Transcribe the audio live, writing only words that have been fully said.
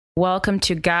Welcome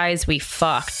to Guys We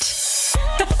Fucked.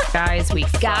 Guys We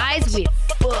Fucked. Guys We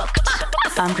Fucked.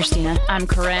 I'm Christina. I'm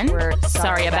Corinne. We're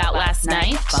sorry about last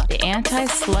night. The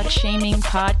anti-slut shaming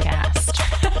podcast.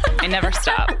 I never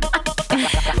stop.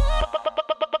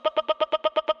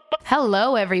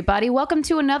 Hello, everybody. Welcome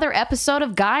to another episode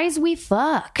of Guys We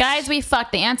Fuck. Guys We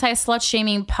Fucked, the anti-slut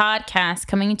shaming podcast,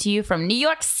 coming to you from New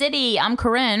York City. I'm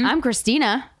Corinne. I'm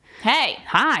Christina. Hey,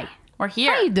 Hi. we're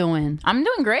here. How you doing? I'm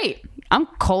doing great. I'm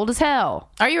cold as hell.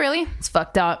 Are you really? It's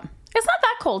fucked up. It's not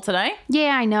that cold today.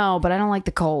 Yeah, I know, but I don't like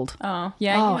the cold. Oh,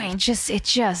 yeah. Oh, it just.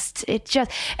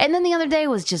 And then the other day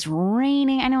was just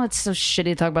raining. I know it's so shitty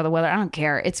to talk about the weather. I don't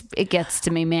care. It gets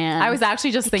to me, man. I was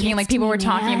actually just thinking, like, gets to people me, were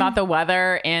talking man. about the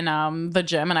weather in the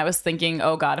gym, and I was thinking,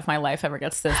 oh God, if my life ever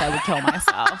gets this, I would kill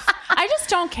myself. I just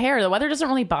don't care. The weather doesn't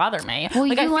really bother me. Well,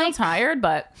 like, you I feel like- tired,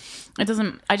 but it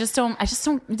doesn't. I don't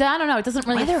know. It doesn't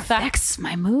really weather affect. affects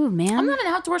my mood, man. I'm not an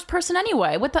outdoors person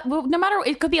anyway. No matter,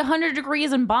 it could be 100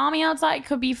 degrees and balmy outside. It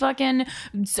could be fucking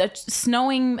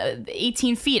snowing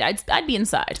 18 feet. I'd be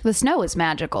inside. The snow is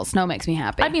magical. Snow makes me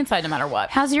happy. I'd be inside no matter what.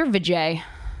 How's your vajay?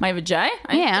 My vajay?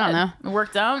 Yeah, I don't know. It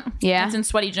worked out. Yeah. It's in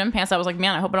sweaty gym pants. I was like,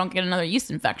 man, I hope I don't get another yeast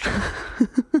infection.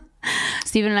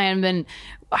 Steven and I have been.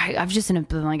 I've just been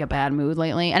like a bad mood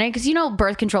lately, and because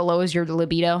birth control lowers your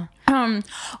libido.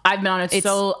 I've been on it,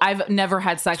 so I've never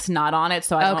had sex not on it.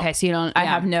 So I Okay, so you don't. I yeah.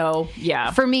 have no.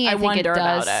 Yeah. For me, I think it wonder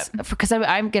does about it. because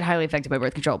I get highly affected by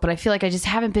birth control, but I feel like I just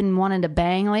haven't been wanting to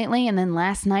bang lately. And then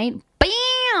last night,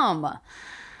 bam,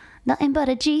 nothing but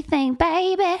a G thing,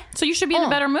 baby. So you should be in a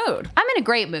better mood. I'm in a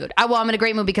great mood. I'm in a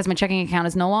great mood because my checking account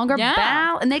is no longer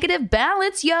negative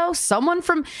balance, yo.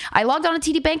 I logged on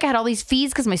to TD Bank. I had all these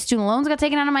fees because my student loans got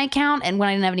taken out of my account, and when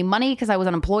I didn't have any money because I was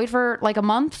unemployed for like a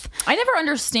month. I never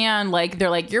understand. Like, they're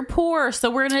like, you're poor, so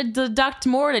we're gonna deduct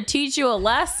more to teach you a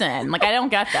lesson. Like, I don't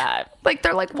get that. Like,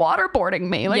 they're like waterboarding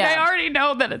me. Like, Yeah. I already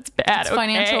know that it's bad. It's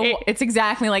financial. It's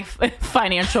exactly like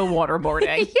financial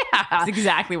waterboarding. Yeah. It's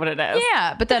exactly what it is.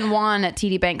 Yeah, but then Juan at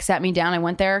TD Bank sat me down. I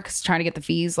went there because trying to get the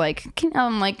fees. I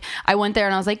went there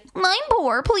and I was like, "I'm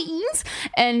poor, please."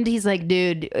 And he's like,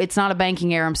 "Dude, it's not a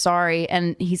banking error. I'm sorry."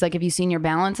 And he's like, "Have you seen your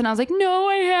balance?" And I was like, "No,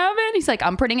 I haven't." He's like,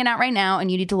 "I'm printing it out right now,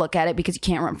 and you need to look at it because you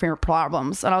can't run from your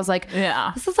problems." And I was like,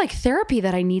 Yeah. this is like therapy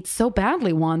that I need so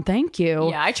badly, Juan. Thank you."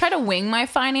 Yeah, I try to wing my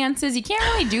finances. You can't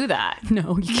really do that.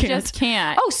 No, you can't. Just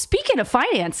can't. Oh, speaking of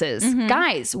finances,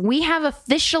 guys, we have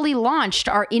officially launched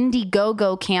our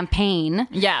Indiegogo campaign.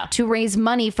 Yeah. To raise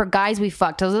money for Guys We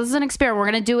Fucked. So this is an experiment.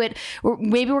 We're going to do it.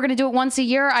 Maybe we're going to do it once a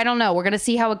year. I don't know. We're going to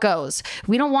see how it goes.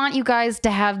 We don't want you guys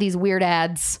to have these weird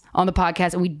ads on the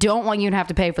podcast, and we don't want you to have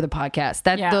to pay for the podcast.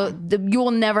 You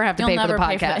will never have to pay for the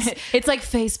podcast. It's like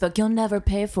Facebook. You'll never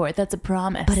pay for it. That's a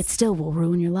promise. But it still will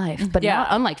ruin your life. But Yeah. not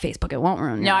unlike Facebook, it won't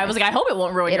ruin your No, life. I was like, I hope it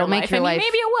won't ruin It'll your make life. your I mean, life-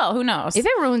 maybe it will. Who knows? If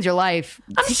it ruins your life,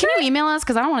 can sure you email us?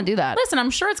 Because I don't want to do that. Listen, I'm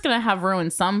sure it's going to have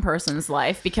ruined some person's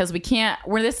life because we can't.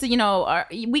 We're this. Our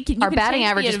batting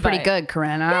average is pretty good,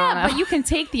 Corinne. I don't know. But you can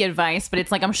take the advice. But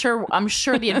it's like I'm sure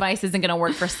the advice isn't going to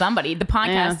work for somebody. The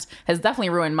podcast has definitely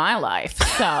ruined my life.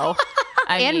 So.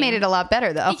 Made it a lot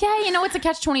better, though. Yeah, it's a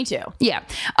catch-22. Yeah.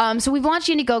 So we've launched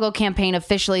the Indiegogo campaign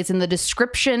officially. It's in the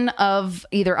description of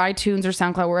either iTunes or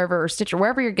SoundCloud, wherever, or Stitcher,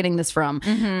 wherever you're getting this from.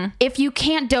 Mm-hmm. If you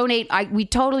can't donate, we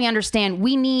totally understand.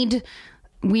 We need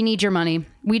your money.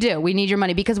 We do. We need your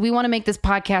money because we want to make this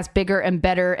podcast bigger and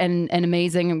better and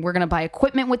amazing. And we're going to buy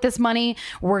equipment with this money.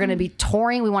 We're going to be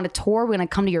touring. We want to tour. We're going to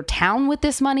come to your town with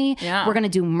this money. Yeah. We're going to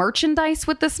do merchandise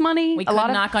with this money. We could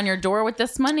knock on your door with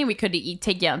this money. We could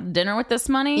take you out to dinner with this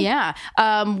money. Yeah.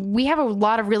 We have a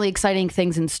lot of really exciting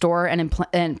things in store and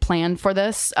planned for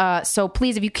this. So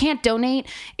please, if you can't donate,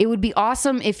 it would be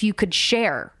awesome if you could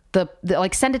share.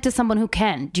 Send it to someone who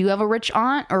can. Do you have a rich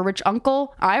aunt or a rich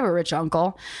uncle? I have a rich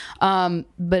uncle.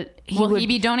 But Will he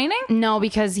be donating? No,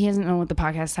 because he doesn't know what the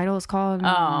podcast title is called.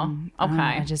 Oh, okay.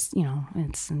 I just,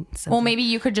 it's well, maybe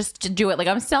you could just do it like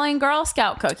I'm selling Girl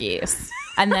Scout cookies,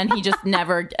 and then just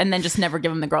never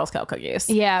give him the Girl Scout cookies.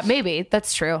 Yeah, maybe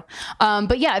that's true.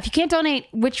 But yeah, if you can't donate,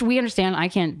 which we understand, I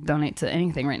can't donate to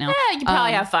anything right now. Yeah, you could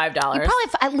probably have $5. You probably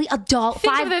have at least $1.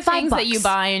 Think of the things that you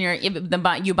buy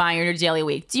in your daily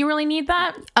week. Do you really need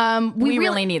that? We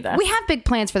really need that. We have big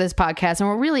plans for this podcast, and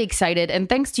we're really excited. And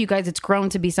thanks to you guys, it's grown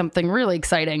to be something really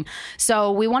exciting.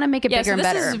 So we want to make it bigger and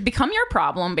better. This has become your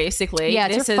problem. Basically, yeah,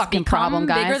 it's your fucking problem,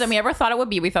 guys. Bigger than we ever thought it would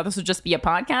be. We thought this would just be a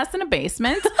podcast in a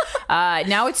basement.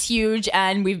 Now it's huge,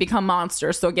 and we've become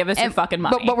monsters. So give us your fucking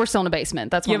money. But we're still in a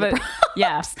basement. That's one of the problems.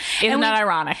 Yes, isn't that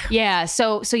ironic? Yeah.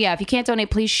 So yeah, if you can't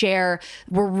donate, please share.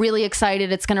 We're really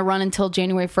excited. It's going to run until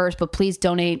January 1st, but please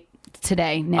donate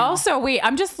today. Now. Also, wait,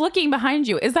 I'm just looking behind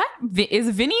you. Is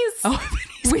Vinny's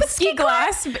whiskey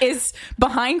glass is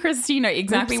behind Christina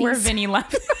exactly where Vinny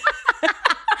left?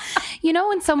 You know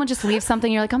when someone just leaves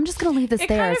something, you're like, I'm just going to leave this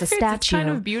there as a statue. It's kind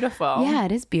of beautiful. Yeah,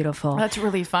 it is beautiful. That's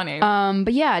really funny.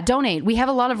 But yeah, donate. We have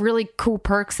a lot of really cool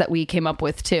perks that we came up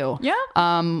with too. Yeah.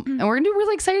 And we're going to do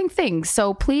really exciting things.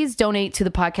 So please donate to the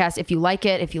podcast if you like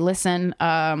it, if you listen.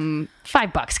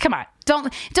 $5. Come on.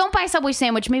 Don't buy a Subway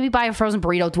sandwich. Maybe buy a frozen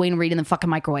burrito, Dwayne Reed, and then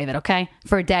fucking microwave it, okay?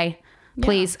 For a day.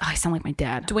 Please. Oh, I sound like my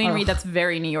dad. Dwayne Reed, that's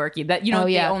very New Yorky. That they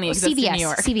only exist in New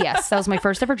York. CVS. That was my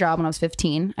first ever job when I was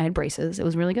 15. I had braces. It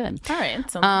was really good. All right.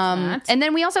 So and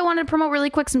then we also wanted to promote really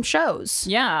quick some shows.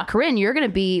 Yeah. Corinne, you're going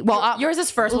to be... Well, yours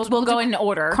is first. We'll go in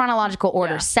order. Chronological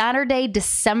order. Yeah. Saturday,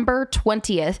 December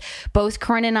 20th, both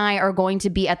Corinne and I are going to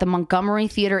be at the Montgomery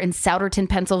Theater in Souderton,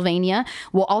 Pennsylvania.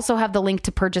 We'll also have the link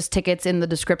to purchase tickets in the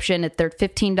description. They're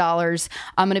 $15.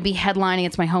 I'm going to be headlining.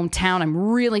 It's my hometown. I'm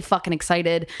really fucking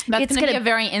excited. That's going to be a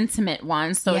very intimate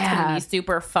one, so it's going to be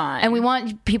super fun. And we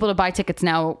want people to buy tickets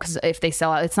now because if they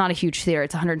sell out, it's not a huge theater.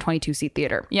 It's a 122-seat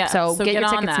theater. Yeah, so get your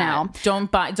tickets now.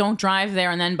 Don't drive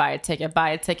there and then buy a ticket. Buy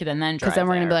a ticket and then drive. Because then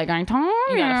we're going to be like, I told you.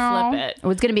 You gotta flip it.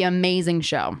 It's going to be an amazing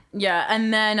show. Yeah,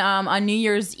 and then on New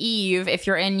Year's Eve, if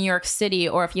you're in New York City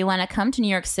or if you want to come to New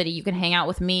York City, you can hang out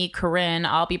with me, Corinne.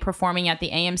 I'll be performing at the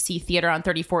AMC Theater on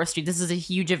 34th Street. This is a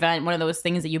huge event, one of those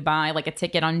things that you buy like a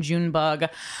ticket on Junebug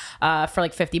for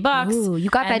like $50. Ooh, you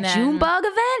got that Junebug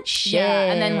event? Shit.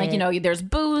 Yeah, and then there's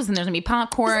booze and there's gonna be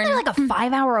popcorn. Isn't there like a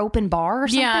 5-hour open bar or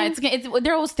something? Yeah, it's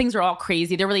those things are all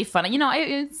crazy. They're really fun.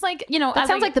 It's like that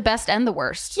sounds like the best and the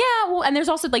worst. Yeah, well, and there's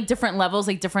also like different levels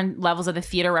of the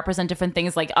theater represent different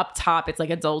things. Like up top, it's like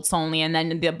adults only, and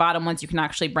then the bottom ones you can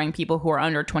actually bring people who are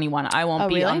under 21. I won't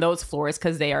be on those floors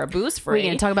because they are booze free. Are we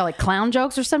gonna talk about like clown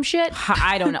jokes or some shit?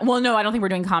 I don't know. Well, no, I don't think we're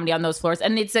doing comedy on those floors,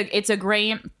 and it's a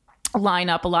great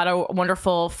lineup. A lot of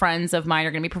wonderful friends of mine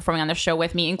are going to be performing on the show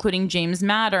with me, including James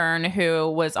Mattern, who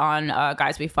was on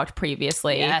Guys We Fucked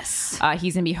previously. Yes.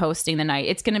 He's going to be hosting the night.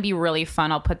 It's going to be really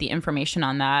fun. I'll put the information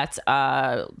on that.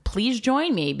 Please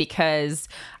join me because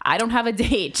I don't have a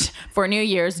date for New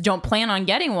Year's. Don't plan on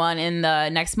getting one in the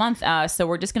next month. So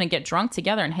we're just going to get drunk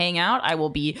together and hang out. I will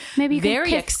be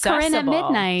very accessible. Corinne at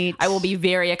midnight. I will be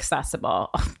very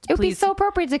accessible. It would be so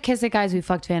appropriate to kiss a Guys We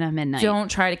Fucked fan at midnight.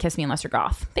 Don't try to kiss me unless you're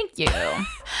goth. Thank you.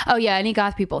 Oh yeah, any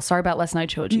goth people? Sorry about last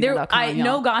night. I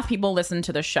know goth people listen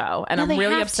to the show, and I'm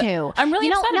really upset. I'm really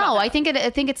upset. No, I think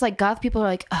it's like goth people are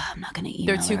like, oh, I'm not going to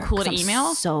email. They're too cool to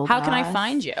email. So how can I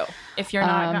find you if you're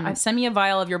not? Send me a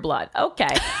vial of your blood. Okay.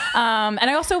 And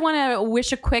I also want to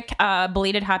wish a quick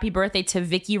belated happy birthday to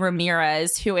Vicky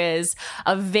Ramirez, who is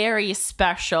a very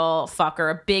special fucker,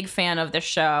 a big fan of the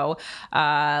show,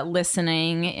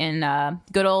 listening in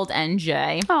good old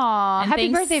NJ. Aw,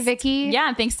 happy birthday, Vicky. Yeah,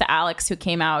 and thanks to Alex who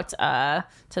came out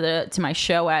to my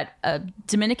show at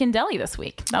Dominican Deli this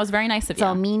week. That was very nice of you.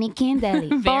 Dominican Deli.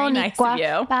 Very nice of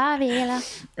you.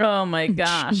 Oh my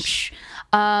gosh.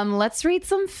 Let's read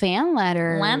some fan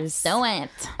letters. Let's do it.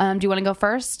 Do you want to go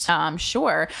first?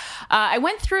 Sure. I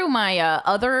went through my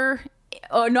other...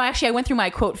 Oh, no, actually, I went through my,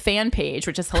 quote, fan page,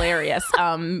 which is hilarious,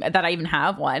 that I even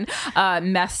have one,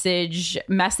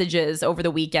 messages over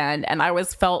the weekend, and I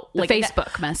felt like...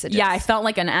 Facebook messages. Yeah, I felt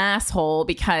like an asshole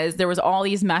because there was all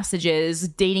these messages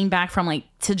dating back from, like,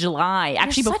 to July.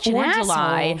 Actually, before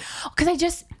July.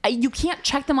 Because you can't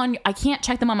check them on... I can't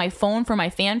check them on my phone for my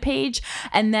fan page,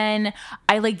 and then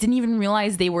I, like, didn't even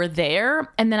realize they were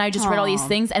there, and then I just read all these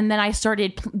things, and then I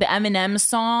started... The Eminem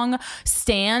song,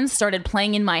 Stan, started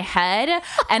playing in my head,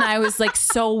 and I was like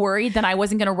so worried that I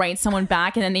wasn't going to write someone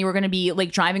back, and then they were going to be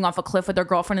like driving off a cliff with their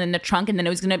girlfriend in the trunk, and then I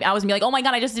was going to be like, oh my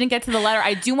God, I just didn't get to the letter.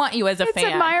 I do want you as a fan.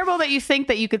 It's admirable that you think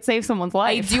that you could save someone's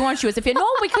life. I do want you as a fan. No,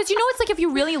 because it's like if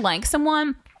you really like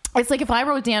someone, it's like if I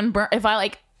wrote Dan Byrne, if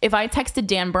I texted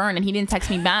Dan Byrne and he didn't text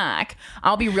me back,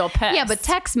 I'll be real pissed. Yeah, but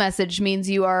text message means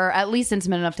you are at least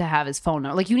intimate enough to have his phone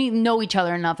number. Like you need to know each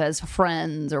other enough as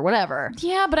friends or whatever.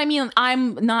 Yeah, but I mean,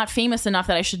 I'm not famous enough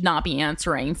that I should not be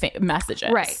answering messages.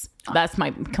 Right. That's my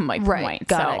point.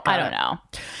 Got it. I don't know.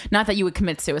 Not that you would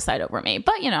commit suicide over me,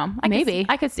 but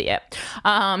I could see it.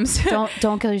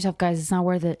 Don't kill yourself, guys. It's not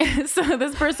worth it. So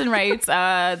this person writes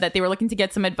that they were looking to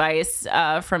get some advice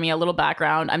from me. A little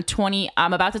background. I'm 20.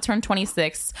 I'm about to turn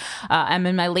 26. I'm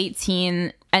in my late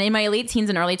teens. And in my late teens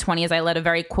and early 20s, I led a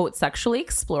very, quote, sexually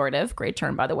explorative, great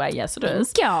term, by the way, yes it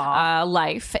is,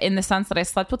 life, in the sense that I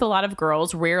slept with a lot of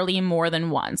girls, rarely more than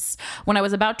once. When I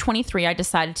was about 23, I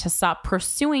decided to stop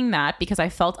pursuing that because I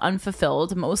felt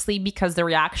unfulfilled, mostly because the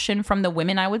reaction from the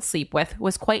women I would sleep with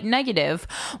was quite negative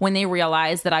when they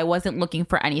realized that I wasn't looking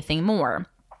for anything more.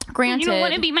 Granted, you don't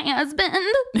want to be my husband.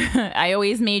 I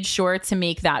always made sure to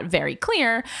make that very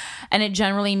clear, and it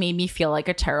generally made me feel like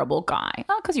a terrible guy.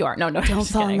 Oh, because you are. No, don't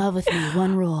fall in love with me.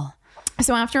 One rule.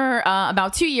 So after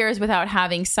about 2 years without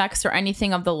having sex or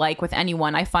anything of the like with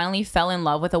anyone, I finally fell in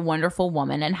love with a wonderful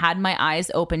woman and had my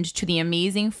eyes opened to the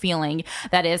amazing feeling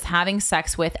that is having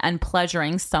sex with and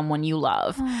pleasuring someone you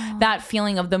love. Aww. That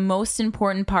feeling of the most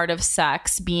important part of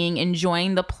sex being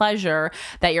enjoying the pleasure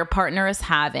that your partner is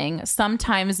having,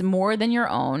 sometimes more than your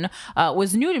own,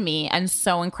 was new to me and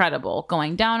so incredible.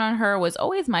 Going down on her was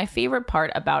always my favorite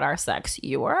part about our sex.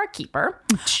 You were our keeper.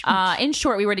 In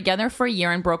short, we were together for a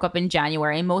year and broke up in January,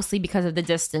 mostly because of the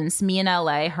distance. Me in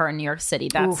LA, her in New York City.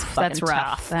 That's rough.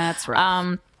 Tough. That's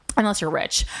rough. Unless you're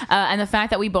rich. And the fact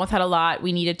that we both had a lot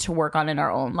we needed to work on in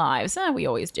our own lives. We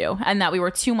always do. And that we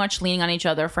were too much leaning on each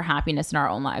other for happiness in our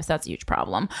own lives. That's a huge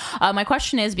problem. My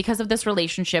question is, because of this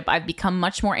relationship, I've become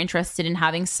much more interested in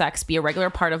having sex be a regular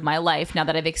part of my life now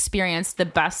that I've experienced the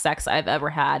best sex I've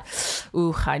ever had.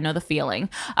 Ooh, I know the feeling.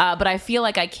 But I feel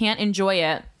like I can't enjoy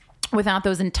it without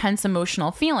those intense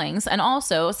emotional feelings. And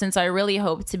also, since I really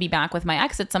hope to be back with my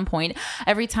ex at some point,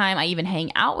 every time I even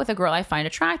hang out with a girl I find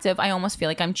attractive, I almost feel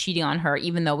like I'm cheating on her,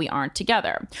 even though we aren't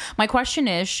together. My question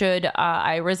is, should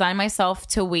I resign myself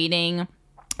to waiting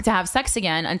to have sex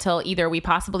again until either we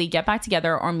possibly get back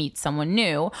together or meet someone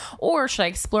new? Or should I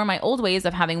explore my old ways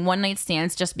of having one-night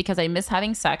stands just because I miss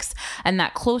having sex and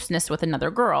that closeness with another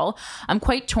girl? I'm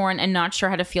quite torn and not sure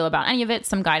how to feel about any of it.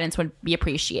 Some guidance would be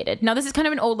appreciated. Now, this is kind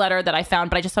of an old letter that I found,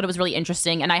 but I just thought it was really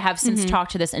interesting. And I have since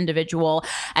talked to this individual,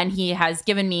 and he has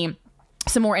given me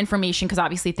some more information because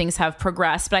obviously things have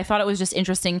progressed, but I thought it was just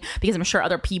interesting because I'm sure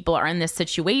other people are in this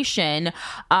situation.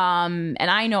 And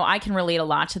I know I can relate a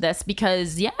lot to this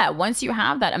because once you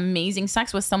have that amazing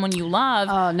sex with someone you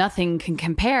love, nothing can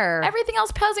compare. Everything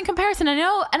else pales in comparison. I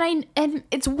know. And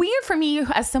it's weird for me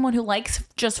as someone who likes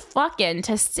just fucking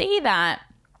to say that.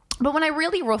 But when I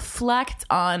really reflect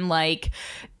on like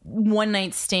one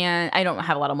night stand, I don't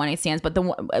have a lot of one night stands, but the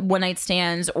one night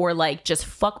stands or like just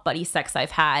fuck buddy sex I've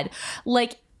had,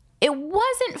 like it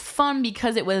wasn't fun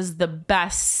because it was the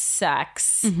best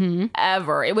sex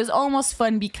ever. It was almost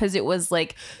fun because it was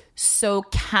like so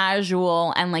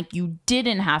casual and like you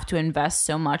didn't have to invest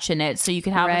so much in it, so you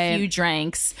could have a few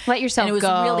drinks, let yourself go. It was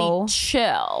really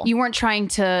chill. You weren't trying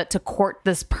to court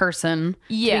this person,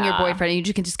 being your boyfriend.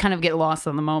 You can just kind of get lost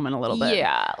in the moment a little bit.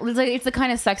 It's the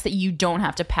kind of sex that you don't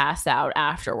have to pass out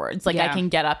afterwards. Like I can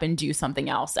get up and do something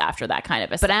else after that kind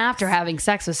of a sex. But after having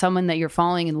sex with someone that you're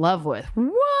falling in love with,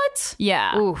 what?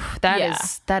 Oof,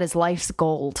 that is life's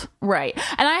gold. Right.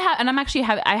 And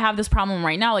I have this problem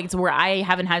right now, like it's where I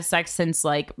haven't had sex since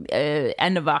like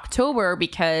end of October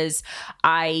because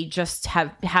I just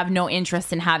have no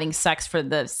interest in having sex for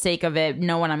the sake of it.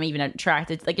 No one I'm even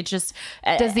attracted. Like it's just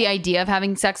does the idea of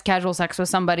having casual sex with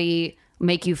somebody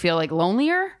make you feel like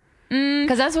lonelier?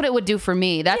 Because that's what it would do for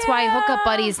me. That's why hookup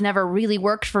buddies never really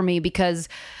worked for me, because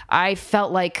I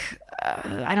felt like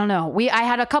I don't know. I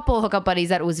had a couple of hookup buddies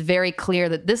that it was very clear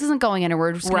that this isn't going anywhere.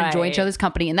 We're just going to enjoy each other's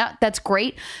company, and that's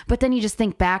great. But then you just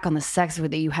think back on the sex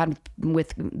that you had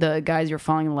with the guys you're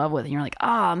falling in love with, and you're like,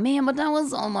 oh man, but that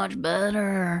was so much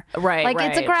better.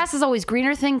 It's a grass is always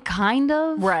greener thing, kind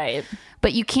of. Right.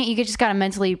 But you just got to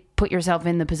mentally put yourself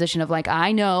in the position of like,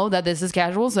 I know that this is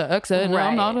casual sex and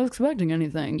I'm not expecting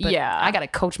anything. But I got to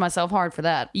coach myself hard for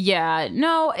that. Yeah.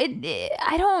 No,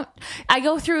 I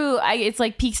go through, it's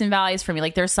like peaks and valleys for me.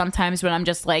 Like there's sometimes when I'm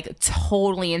just like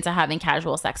totally into having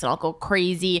casual sex and I'll go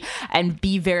crazy and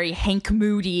be very Hank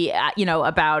Moody,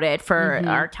 about it for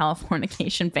our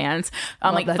Californication fans.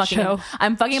 I'm like I'm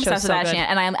fucking obsessed with that shit.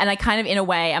 And I kind of, in a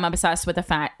way, I'm obsessed with the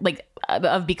fact like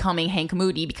of becoming Hank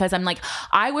Moody, because I'm like,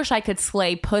 I wish I could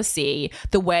slay pussy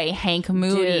the way Hank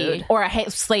Moody or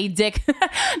slay dick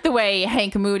the way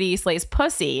Hank Moody slays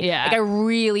pussy. Yeah. Like I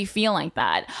really feel like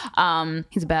that.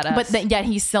 He's a badass. But yet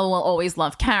he still will always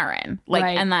love Karen. Like,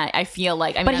 and that I feel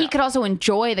like, but he could also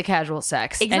enjoy the casual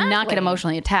sex and not get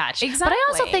emotionally attached. Exactly. But I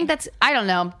also think that's, I don't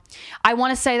know. I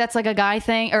want to say that's like a guy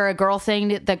thing or a girl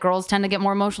thing that girls tend to get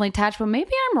more emotionally attached, but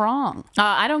maybe I'm wrong.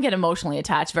 I don't get emotionally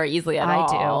attached very easily at all.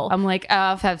 I do. I'm like,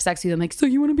 I'll have sex with you. I'm like, so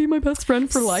you want to be my best friend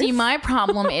for life? See, my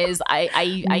problem is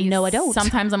I no, I don't.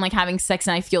 Sometimes I'm like having sex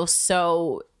and I feel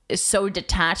so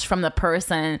detached from the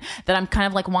person that I'm kind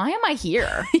of like, why am I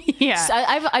here?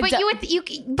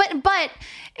 But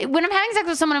when I'm having sex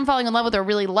with someone I'm falling in love with or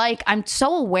really like, I'm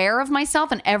so aware of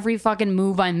myself and every fucking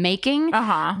move I'm making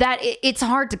that it's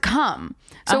hard to come.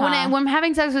 So when I'm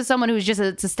having sex with someone who's just,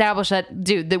 it's established that,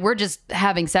 dude, that we're just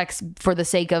having sex for the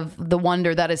sake of the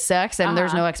wonder that is sex, and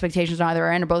there's no expectations on either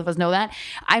end, or both of us know that,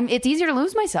 it's easier to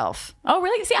lose myself. Oh,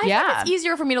 really? See, I think it's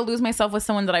easier for me to lose myself with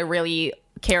someone that I really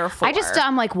care for.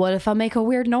 I'm like, what if I make a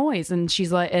weird noise? And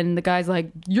she's like, and the guy's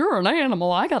like, you're an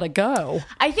animal, I gotta go.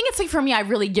 I think it's like, for me, I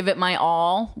really give it my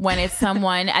all when it's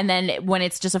someone, and then when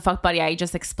it's just a fuck buddy, I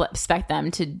just expect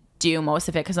them to do most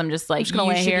of it, because I'm just like, you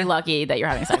should be lucky that you're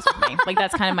having sex with me. Like,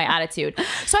 that's kind of my attitude.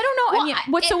 So I don't know. Well,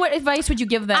 I mean, what advice would you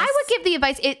give them? I would give the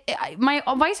advice. My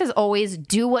advice is always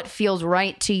do what feels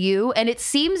right to you. And it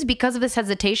seems because of this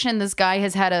hesitation, this guy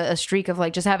has had a streak of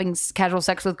like just having casual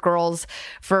sex with girls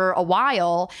for a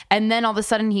while, and then all of a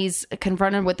sudden he's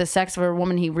confronted with the sex of a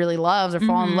woman he really loves or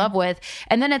fall in love with,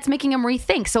 and then it's making him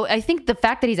rethink. So I think the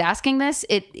fact that he's asking this,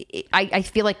 I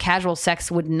feel like casual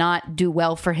sex would not do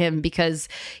well for him, because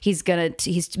he's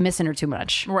missing her too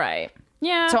much. Right.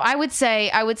 Yeah. So I would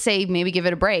say maybe give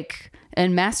it a break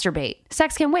and masturbate.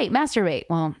 Sex can wait. Masturbate.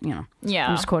 Well, yeah.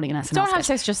 I'm just quoting an SNL. Don't have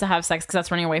sex just to have sex, because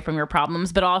that's running away from your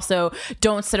problems. But also,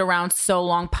 don't sit around so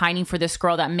long pining for this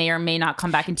girl that may or may not come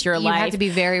back into your life. You have to be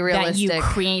very realistic. That you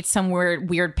create some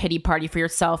weird pity party for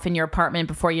yourself in your apartment.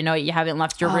 Before you know it, you haven't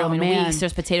left your room in weeks.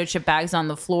 There's potato chip bags on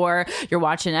the floor. You're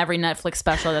watching every Netflix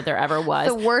special that there ever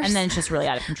was. And then it's just really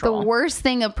out of control. The worst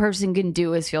thing a person can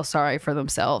do is feel sorry for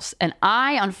themselves. And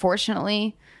I,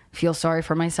 unfortunately, feel sorry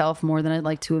for myself more than I'd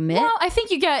like to admit. Well, I think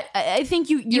you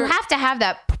have to have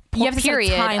that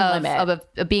period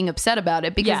of being upset about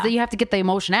it, because then you have to get the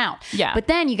emotion out. Yeah. But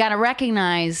then you got to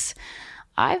recognize,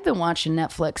 I've been watching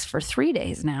Netflix for 3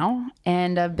 days now,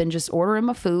 and I've been just ordering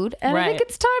my food, and I think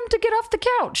it's time to get off the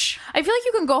couch. I feel like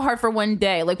you can go hard for one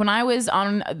day. Like when I was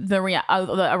on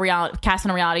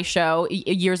casting a reality show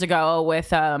years ago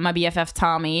with my BFF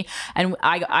Tommy, and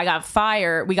I got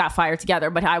fired. We got fired together,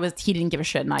 but he didn't give a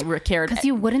shit, and I cared. Because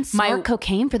you wouldn't snort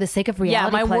cocaine for the sake of reality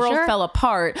pleasure? Yeah, my world fell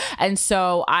apart, and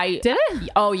so Did it?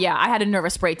 Oh yeah, I had a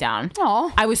nervous breakdown.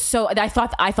 Oh, I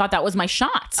thought that was my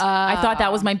shot. I thought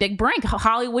that was my big break.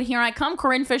 Hollywood, here I come.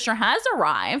 Corinne Fisher has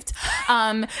arrived.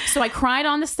 So I cried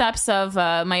on the steps of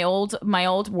my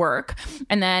old work,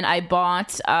 and then I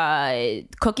bought a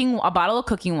bottle of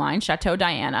cooking wine, Chateau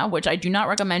Diana, which I do not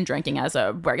recommend drinking as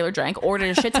a regular drink.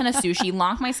 Ordered a shit ton of sushi,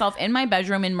 locked myself in my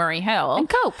bedroom in Murray Hill, and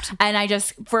coped. And I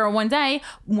just, for one day,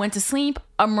 went to sleep.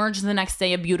 Emerged the next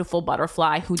day a beautiful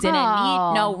butterfly who didn't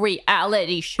need no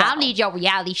reality show. I don't need your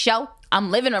reality show. I'm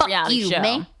living a reality show.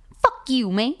 Man. Fuck you,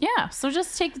 man. Yeah, so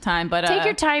just take the time, but take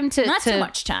your time to not too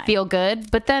much time. Feel good,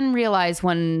 but then realize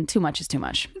when too much is too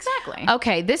much. Exactly.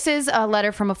 Okay, this is a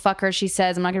letter from a fucker. She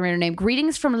says, I'm not gonna read her name.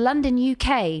 Greetings from London,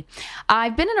 UK.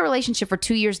 I've been in a relationship for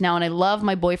 2 years now, and I love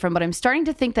my boyfriend, but I'm starting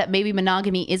to think that maybe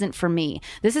monogamy isn't for me.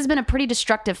 This has been a pretty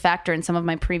destructive factor in some of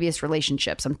my previous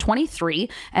relationships. I'm 23,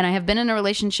 and I have been in a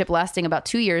relationship lasting about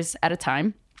 2 years at a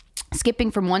time,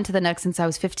 skipping from one to the next since I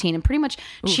was 15, and pretty much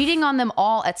cheating on them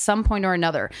all at some point or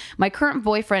another. My current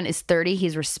boyfriend is 30.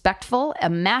 He's respectful, a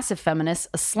massive feminist,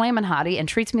 a slammin' hottie, and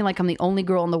treats me like I'm the only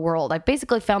girl in the world. I've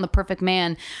basically found the perfect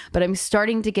man, but I'm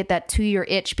starting to get that 2-year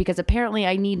itch because apparently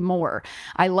I need more.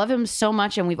 I love him so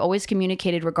much, and we've always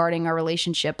communicated regarding our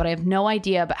relationship, but I have no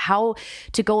idea about how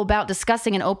to go about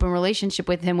discussing an open relationship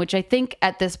with him, which I think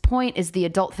at this point is the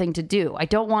adult thing to do. I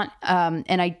don't want,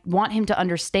 and I want him to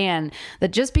understand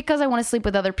that just because I want to sleep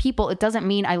with other people, it doesn't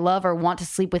mean I love or want to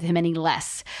sleep with him any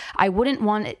less. I wouldn't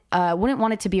want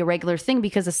it to be a regular thing,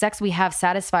 because the sex we have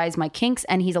satisfies my kinks,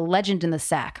 and he's a legend in the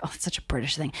sack. Oh, it's such a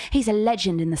British thing. He's a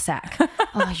legend in the sack.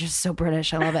 Oh, you're so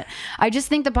British. I love it. I just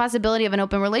think the possibility of an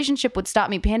open relationship would stop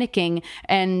me panicking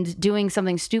and doing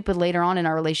something stupid later on in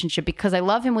our relationship, because I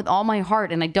love him with all my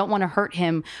heart, and I don't want to hurt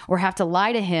him or have to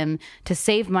lie to him to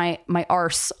save my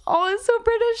arse. Oh, it's so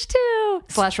British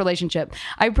too. / relationship.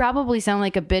 I probably sound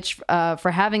like a bitch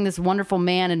for having this wonderful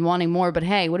man and wanting more, but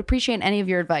hey, would appreciate any of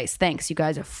your advice. Thanks. You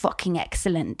guys are fucking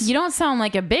excellent. You don't sound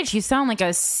like a bitch. You sound like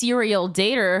a serial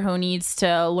dater who needs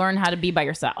to learn how to be by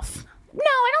yourself. No,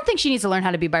 I don't think she needs to learn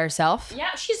how to be by herself.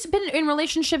 Yeah, she's been in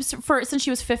relationships since she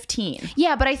was 15.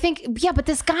 Yeah, but but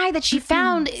this guy that she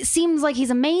found seems like he's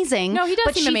amazing. No, he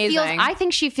does seem amazing. I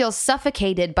think she feels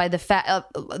suffocated by the fact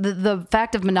the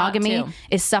fact of monogamy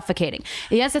is suffocating.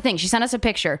 That's the thing. She sent us a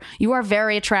picture. You are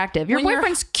very attractive. Your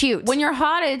boyfriend's cute. When you're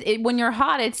hot,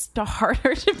 it's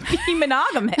harder to be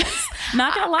monogamous.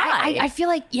 Not gonna lie. I feel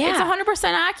like it's 100%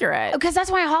 accurate. Because that's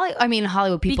why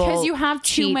Hollywood people, because you have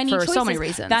too many choices. So many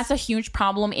reasons. That's a huge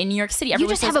problem in New York City.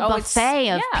 Everyone just have a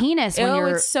buffet of penis when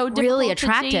you're so really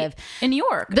attractive in New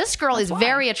York. This girl is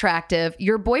very attractive.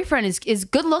 Your boyfriend is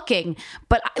good looking,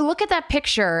 but I look at that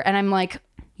picture and I'm like,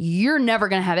 you're never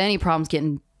gonna have any problems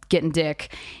getting getting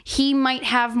dick. He might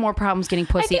have more problems getting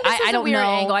pussy. I don't know.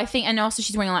 Angle. I think, and also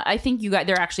she's wearing a lot. I think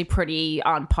they're actually pretty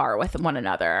on par with one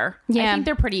another. Yeah. I think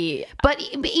they're pretty. But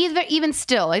even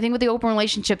still, I think with the open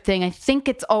relationship thing, I think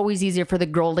it's always easier for the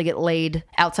girl to get laid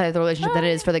outside of the relationship than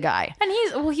it is for the guy. And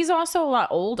he's also a lot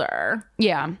older.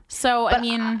 Yeah. So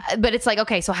but it's like,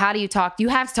 okay, so how do you talk? You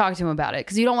have to talk to him about it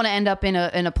because you don't want to end up in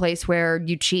a place where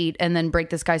you cheat and then break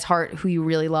this guy's heart who you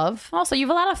really love. Also, you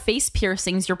have a lot of face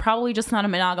piercings. You're probably just not a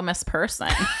monogamous person.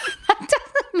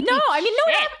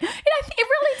 It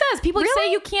really does. People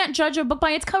say you can't judge a book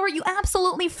by its cover. You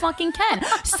absolutely fucking can.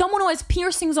 Someone who has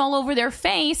piercings all over their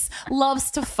face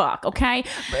loves to fuck, okay?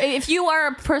 If you are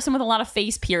a person with a lot of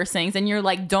face piercings and you're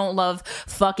like, don't love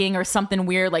fucking or something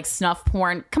weird like snuff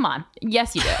porn, come on.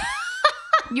 Yes, you do.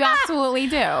 You absolutely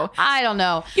do. I don't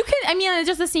know. You can, it's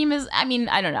just the same as, I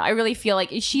don't know. I really feel like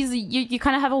you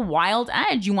kind of have a wild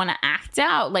edge. You want to act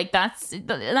out. Like that's fine.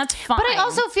 But I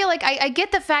also feel like I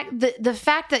get the fact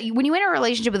that when you enter a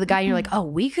relationship with a guy, you're like, oh,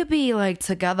 we could be like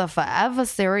together forever,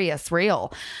 serious,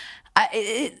 real.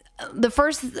 The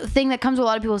first thing that comes to a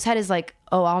lot of people's head is like,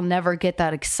 oh, I'll never get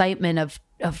that excitement of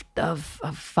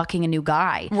fucking a new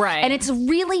guy, right? And it's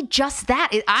really just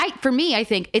that. For me, I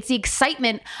think it's the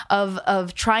excitement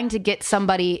of trying to get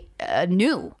somebody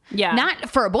new, not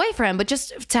for a boyfriend, but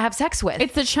just to have sex with.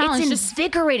 It's the challenge. It's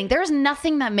invigorating. There's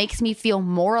nothing that makes me feel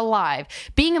more alive.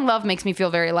 Being in love makes me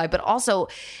feel very alive, but also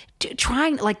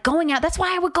trying, like, going out. That's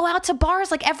why I would go out to bars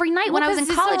like every night when I was in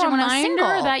college and when I was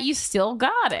single. That you still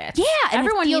got it. Yeah, and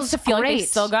everyone needs to feel like they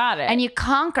still got it. And you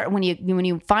conquer when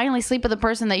you finally sleep with a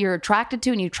person that you're attracted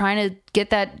to, and you're trying to get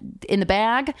that in the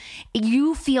bag.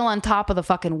 You feel on top of the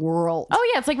fucking world.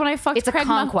 Oh yeah, it's like when I fucked Craig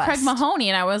Mahoney,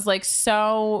 and I was like,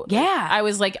 I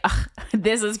was like,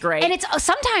 this is great. And it's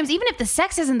sometimes even if the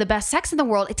sex isn't the best sex in the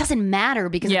world, it doesn't matter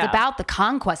because it's about the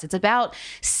conquest. It's about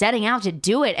setting out to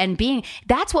do it and being.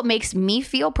 That's what makes me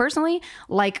feel personally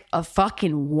like a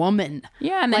fucking woman.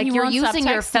 Yeah, and then like you're using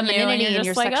your femininity and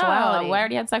your sexuality. Oh, I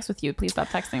already had sex with you. Please stop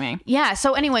texting me. Yeah.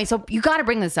 So anyway, you got to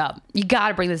bring this up.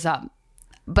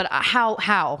 But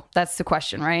how? That's the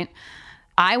question, right?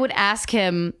 I would ask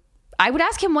him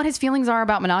what his feelings are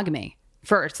about monogamy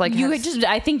first. Like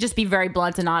I think just be very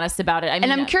blunt and honest about it.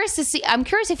 I'm curious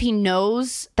if he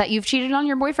knows that you've cheated on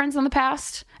your boyfriends in the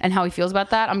past and how he feels about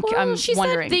that. I'm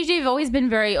wondering. They've always been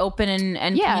very open and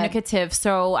communicative.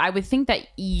 So I would think that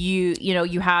you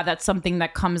have, that's something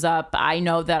that comes up. I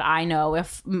know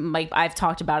if like I've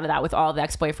talked about that with all the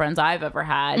ex-boyfriends I've ever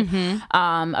had,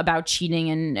 about cheating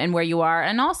and where you are.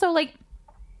 And also, like,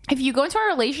 if you go into a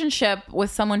relationship with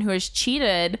someone who has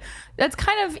cheated, that's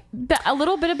kind of a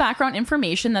little bit of background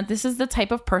information that this is the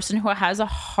type of person who has a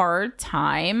hard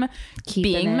time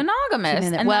being monogamous.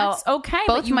 And that's okay.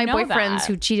 Both my boyfriends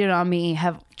who cheated on me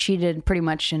have cheated pretty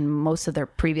much in most of their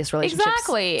previous relationships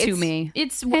to me.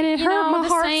 It hurt my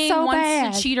heart so bad.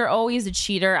 Once a cheater, always a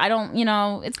cheater. I don't,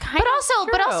 it's kind of true.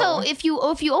 But also, if you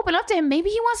open up to him, maybe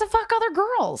he wants to fuck other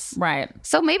girls. Right.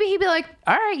 So maybe he'd be like,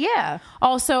 all right, yeah.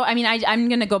 Also, I'm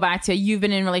going to go back to, you've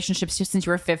been in relationships since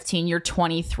you were 15. You're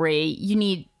 23. You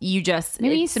need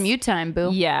some you time, boo.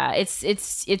 Yeah, it's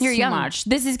too young. Much.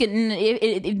 This is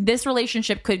getting this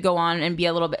relationship could go on and be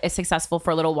a little bit successful for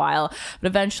a little while, but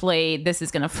eventually this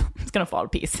is gonna fall to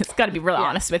pieces. It's got to be real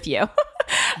honest with you.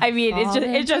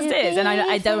 It just is, and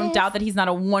I don't doubt that he's not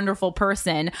a wonderful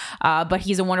person, but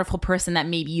he's a wonderful person that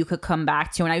maybe you could come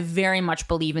back to. And I very much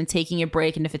believe in taking a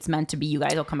break, and if it's meant to be, you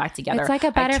guys will come back together. It's like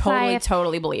a butterfly. I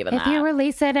totally believe in that. If you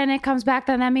release it and it comes back,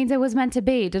 then that means it was meant to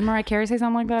be. Did Mariah Carey say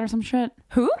something like that or some shit?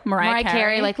 Who? Mariah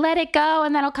Carey, like, let it go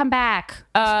and then it'll come back.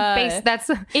 That's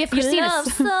if you love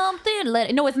something, let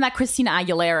it. No, isn't that Christina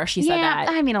Aguilera? She said that.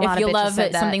 I mean, a lot of bitches said that. If you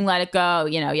love something, let it go.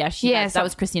 That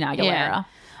was Christina Aguilera.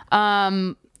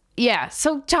 Yeah.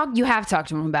 So you have talked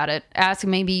to him about it. Ask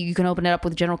him, maybe you can open it up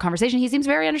with a general conversation. He seems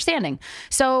very understanding.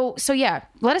 So yeah,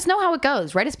 let us know how it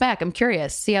goes. Write us back. I'm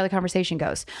curious. See how the conversation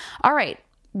goes. All right.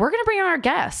 We're going to bring on our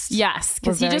guest. Yes,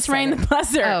 because he just rang the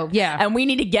buzzer. Oh, yeah. And we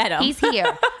need to get him. He's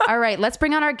here. All right, let's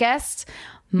bring on our guest,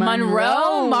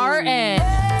 Monroe Martin.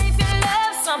 Hey, if you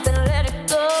love something, let it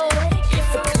go.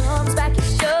 If it comes back, it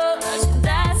shows.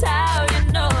 That's how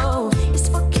you know. It's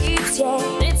for keeps,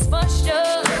 yeah. It's for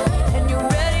sure. And you're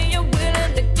ready, you're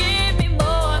willing to give me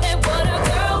more than what a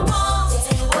girl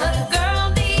wants, what a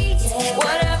girl needs,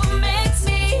 whatever makes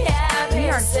me happy. We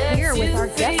are here with our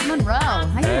guest, Monroe.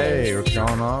 Hey, what's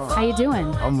going on? How you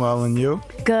doing? I'm well, and you?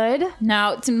 Good.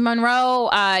 Now, to Monroe,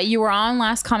 you were on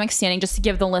Last Comic Standing. Just to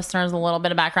give the listeners a little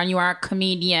bit of background, you are a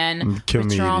comedian.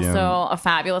 But you're also a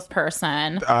fabulous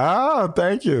person. Oh,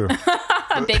 thank you.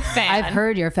 A big fan. I've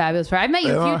heard you're a fabulous person. I've met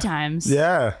you a few times.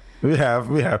 Yeah. We have.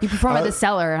 You performed at the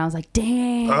Cellar, and I was like,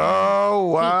 damn.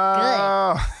 Oh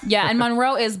wow! Yeah, and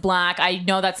Monroe is black. I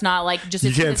know that's not like just.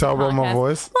 You can't tell by my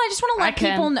voice. Well, I just want to let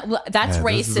people know that's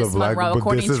racist, Monroe.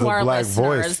 According to our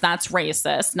listeners, that's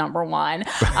racist. Number one,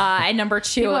 and number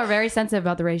two, people are very sensitive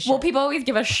about the race. Well, people always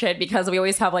give us shit because we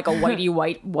always have like a whitey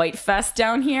white fest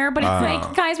down here. But it's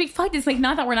like, guys, we fucked. It's like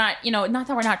not that we're not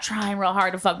trying real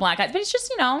hard to fuck black guys, but it's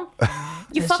just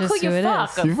you fuck who you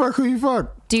fuck. You fuck who you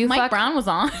fuck. Do you Mike Brown was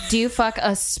on. Do you fuck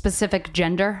a specific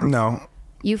gender? No.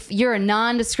 You're a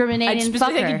non-discriminating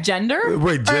fucker. Gender?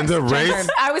 Wait, gender, race?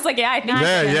 I was like, yeah, I think.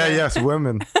 Yes,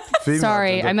 women. Female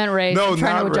Sorry, gender. I meant race. No, I'm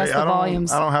trying to adjust the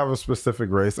volumes. I don't have a specific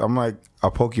race. I'm like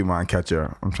a Pokemon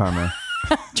catcher. I'm trying to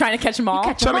catch them all.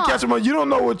 trying to catch them all. You don't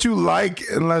know what you like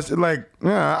unless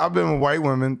I've been with white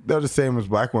women. They're the same as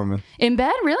black women. In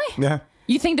bed, really? Yeah.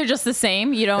 You think they're just the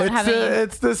same? You don't have any.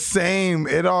 It's the same.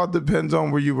 It all depends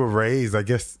on where you were raised, I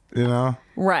guess.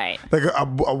 Right. Like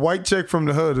a white chick from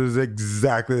the hood is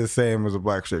exactly the same as a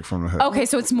black chick from the hood. Okay,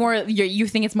 so it's more. You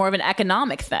think it's more of an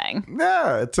economic thing?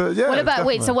 Yeah. What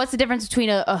about so what's the difference between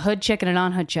a hood chick and a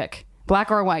non-hood chick?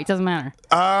 Black or white, doesn't matter.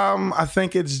 I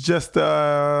think it's just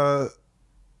the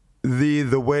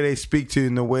way they speak to you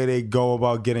and the way they go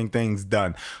about getting things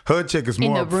done. Hood chick is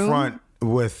more upfront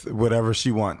with whatever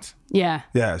she wants. Yeah.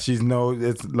 Yeah,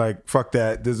 it's like, fuck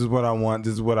that. This is what I want.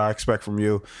 This is what I expect from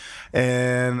you.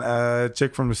 And a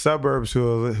chick from the suburbs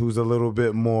who's a little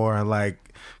bit more like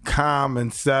calm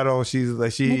and settle. She's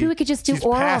like, maybe we could just do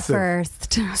oral passive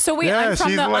first. So I'm from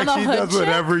she's the, like, she does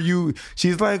whatever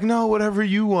she's like, no, whatever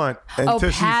you want.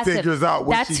 Until she figures out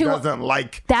what she doesn't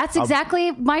like. That's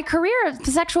exactly my career,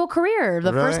 sexual career.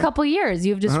 The first couple of years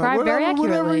you've described very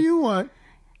accurately. Whatever you want.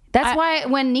 That's why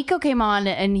when Nico came on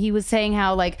and he was saying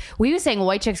how we were saying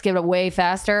white chicks give it way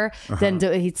faster than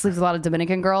he sleeps with a lot of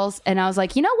Dominican girls, and I was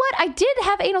like, you know what? I did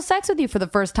have anal sex with you for the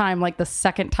first time, like the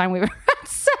second time we were had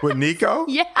sex. With Nico?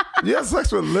 Yeah. You had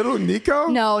sex with little Nico?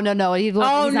 No. He's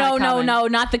no,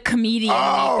 not the comedian.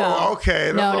 Nico.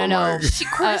 Okay. No.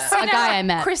 A guy I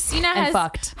met. Christina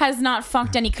has not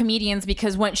fucked any comedians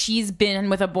because she's been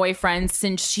with a boyfriend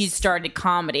since she started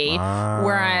comedy.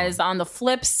 Whereas on the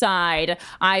flip side,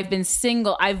 I've been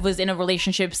single. I was in a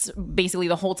relationship basically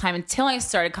the whole time until I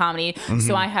started comedy.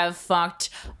 So I have fucked,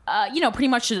 pretty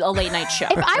much a late night show.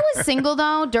 If I was single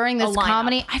though during this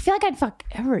comedy, I feel like I'd fuck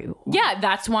everyone. Yeah,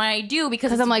 that's why I do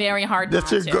because it's very hard not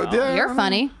to. You're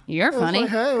funny. You're funny.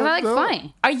 Because I like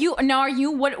funny. Are you?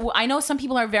 What? I know some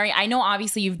people are very. I know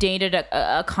obviously you've dated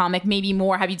a comic, maybe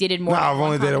more. Have you dated more? No, I've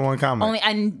only dated one comic.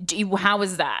 How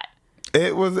was that?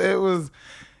 It was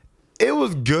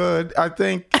good. I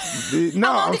think.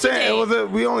 I'm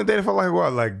saying we only dated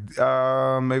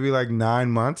for maybe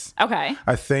 9 months. Okay.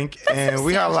 I think, and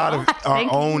we had a lot of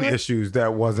our own issues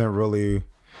that wasn't really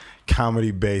comedy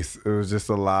based. It was just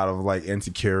a lot of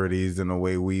insecurities in the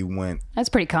way we went. That's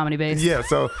pretty comedy based. Yeah,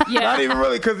 so not even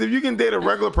really, because if you can date a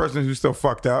regular person who's still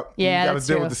fucked up, you got to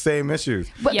deal with the same issues.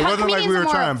 But it wasn't like we were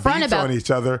trying to beat on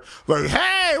each other. Like,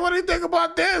 hey, what do you think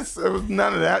about this? It was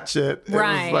none of that shit. It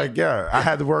was like, I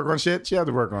had to work on shit. She had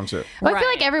to work on shit. Well, I feel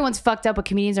like everyone's fucked up, but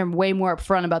comedians are way more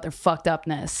upfront about their fucked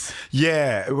upness.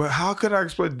 Yeah. Well, how could I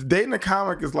explain? Dating a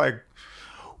comic is like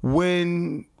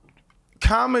when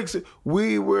comics,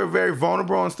 we're very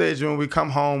vulnerable on stage. When we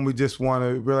come home,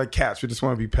 we're like cats. We just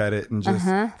want to be petted and just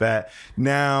that.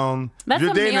 Now, if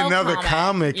you're dating another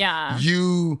comic,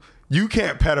 you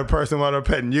can't pet a person while they're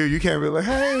petting you. You can't be like,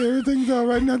 hey, everything's all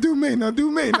right. Now do me.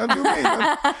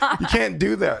 You can't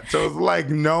do that. So it's like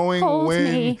knowing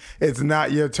when it's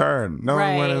not your turn.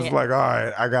 Knowing when it's like, all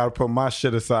right, I got to put my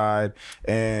shit aside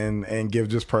and give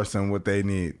this person what they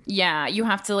need. Yeah, you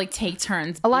have to take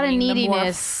turns. A lot of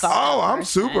neediness. I'm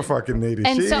super fucking needy.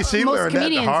 And she learned that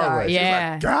the hard way.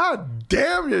 Yeah. She's like, God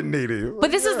damn, you're needy.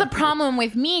 But this is the problem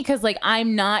with me because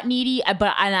I'm not needy, and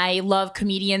I love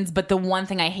comedians. But the one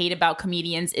thing I hate about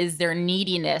comedians is their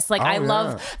neediness. I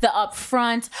love the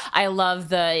upfront. I love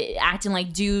the acting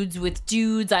like dudes with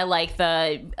dudes. I like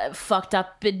the fucked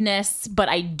upness, but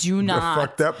I do not. The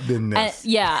fucked upness.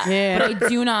 But I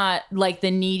do not like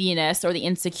the neediness or the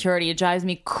insecurity. It drives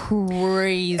me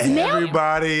crazy.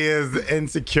 Everybody is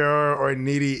insecure or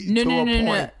needy to a point.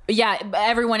 No. Yeah,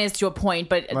 everyone is to a point,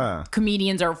 but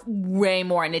comedians are way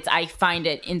more, and I find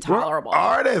it intolerable. We're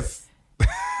artists.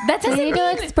 That doesn't we need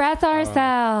to express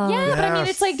ourselves. Yeah, but I mean,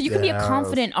 it's like you can be a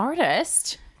confident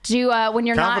artist. Do you, when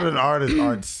you're Confident not... artist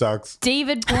art sucks.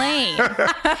 David Blaine.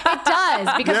 It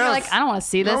does, because you're like, I don't want to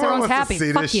see this. No one Everyone's wants to happy.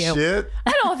 see Fuck this you. shit.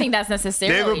 I don't think that's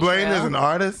necessarily David Blaine true. is an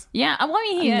artist. Yeah, well, I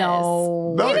mean, he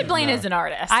No. is. No, David he's Blaine not. is an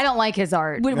artist. I don't like his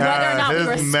art. Whether or not we his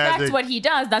respect magic what he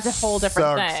does, that's a whole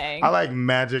different sucks. thing. I like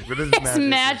magic, but his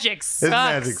magic His sucks.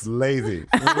 magic's lazy.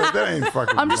 That ain't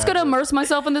fucking I'm just going to magic. immerse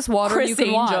myself in this water and Chris you can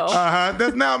Angel. watch.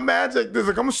 That's not magic. There's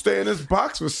like, I'm gonna stay in this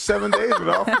box for 7 days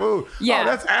without food. Yeah. Oh,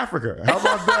 that's Africa. How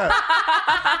about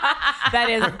that? That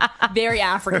is very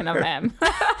African of him.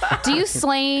 Do you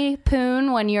slay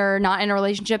poon when you're not in a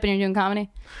relationship and you're doing comedy?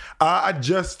 I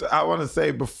want to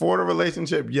say before the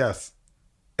relationship, yes.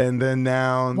 And then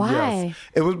now, Why? yes.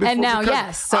 It was before. And now, because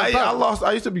yes. So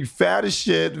I used to be fat as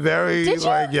shit. Very, Did you?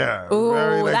 like, yeah. Ooh,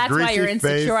 very, like, that's why greasy you're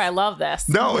insecure. face. I love this.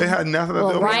 No, it had nothing to do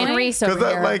with Ryan Reese over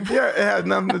here. it had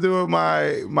nothing to do with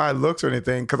my looks or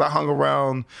anything. Because I hung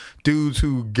around dudes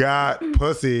who got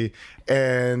pussy,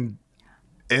 and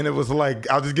it was like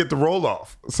I'll just get the roll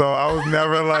off. So I was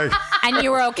never like, And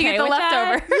you were okay the with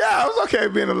leftover. that? yeah, I was okay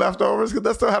being the leftovers because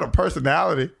that still had a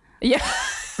personality. Yeah.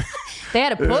 They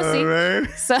had a You know pussy. what I mean?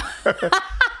 So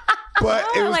But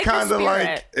Oh, it I was like the kind of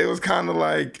spirit.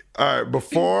 like all right,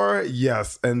 before,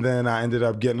 yes, and then I ended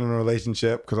up getting in a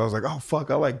relationship because I was like, oh fuck,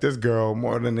 I like this girl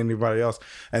more than anybody else.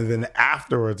 And then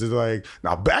afterwards, it's like,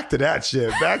 now back to that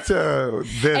shit, back to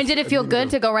this. and did it feel good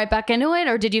to go right back into it,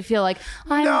 or did you feel like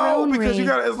I'm No, lonely?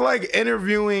 because it's like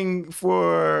interviewing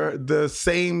for the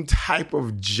same type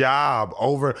of job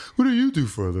over. What do you do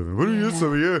for a living? What do you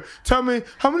do? You tell me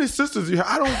how many sisters you have.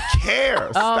 I don't care.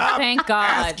 Stop thank God.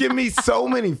 asking me so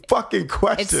many fucking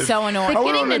questions. It's so annoying. I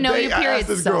went Getting on to a know date, you, I period, asked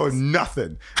this girl sucks.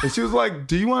 nothing, and she was like,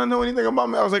 "Do you want to know anything about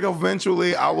me?" I was like,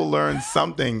 "Eventually, I will learn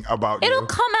something about It'll you."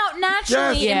 come out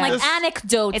naturally Yes, in like yes.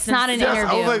 anecdotes. It's not an Yes,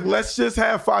 interview. I was like, let's just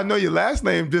have fun. I know your last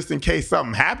name just in case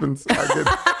something happens.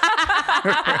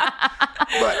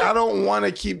 But I don't want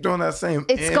to keep doing that same.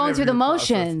 It's going through the interview process.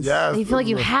 motions. Yes, You feel like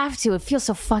you have to. It feels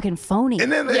so fucking phony.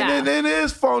 And then, Yeah. and then it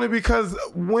is phony because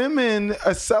women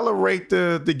accelerate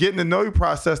the getting to know you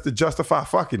process to justify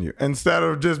fucking you instead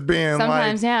of just being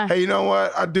Sometimes, like, yeah. hey, you know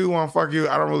what? I do want to fuck you.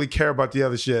 I don't really care about the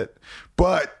other shit.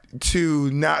 But to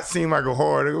not seem like a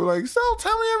whore, they were like, so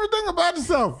tell me everything about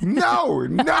yourself. No.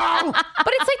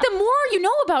 But it's like the more you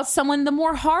know about someone, the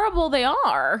more horrible they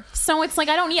are. So it's like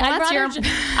I don't need. Well, I'd that's rather.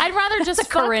 your- I'd rather just fuck.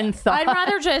 Corinne thought. I'd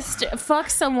rather just fuck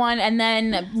someone and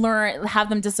then have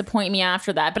them disappoint me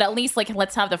after that. But at least like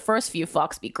let's have the first few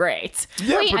fucks be great.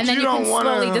 Yeah, but and then you you don't can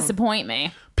wanna- slowly disappoint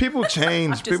me. People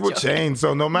change. People joking. change.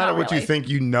 So no matter Not what you really. think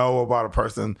you know about a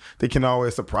person, they can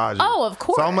always surprise you. Oh, of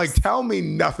course. So I'm like, tell me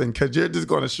nothing because you're just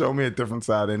going to show me a different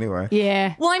side anyway.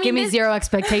 yeah. Well, I mean, give me this- zero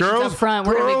expectations up front.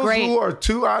 We're gonna be great. who are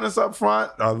too honest up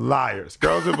front are liars.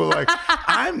 Girls will be like,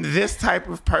 I'm this type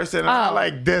of person. And I Oh.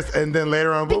 like this. And then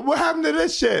later on, but what happened to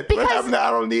this shit? What Because- happened to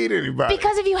I don't need anybody?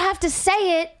 Because if you have to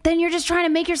say it, then you're just trying to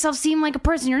make yourself seem like a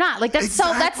person you're not. Like that's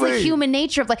that's the Exactly. human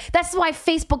nature of like that's why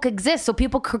Facebook exists. So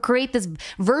people could create this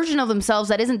version of themselves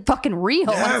that isn't fucking real.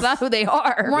 And Yes. it's not who they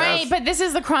are. Right, Yes. but this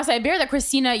is the cross I bear that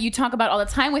Christina, you talk about all the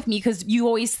time with me because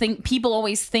people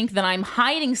always think that I'm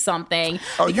hiding something.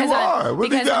 Oh, you because are. What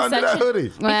do you got under that hoodie?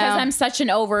 Because Well. I'm such an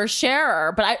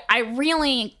oversharer. But I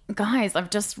really, guys, I've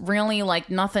just really like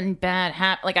nothing bad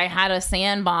happened. Like I had a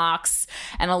sandbox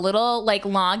and a little like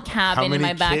log How cabin many in my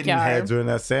kitten backyard. heads are in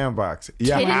that sandbox?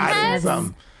 Yeah, Kitten hiding heads?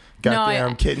 something.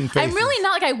 Goddamn kitten faces. I'm really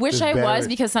not like I wish Just I was buried.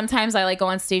 because sometimes I like go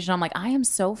on stage and I'm like I am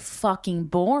so fucking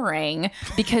boring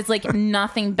because like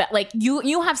nothing but like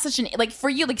you have such an like for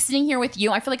you like sitting here with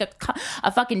you I feel like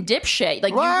a fucking dipshit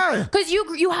like Why? because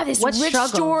you have this What rich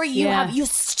struggles? story Yeah. you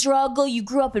struggle you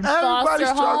grew up in Everybody foster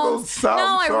struggles homes some no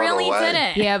I sort of really way.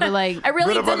 didn't Yeah, but like I really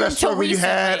What about didn't that until struggle you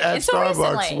had recently. at Until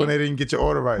Starbucks recently. when they didn't get your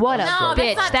order right? what a That's No, struggle.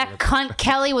 bitch. that's That cunt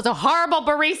Kelly was a horrible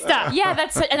barista. yeah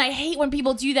that's and I hate when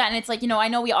people do that and it's like I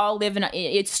know we all live in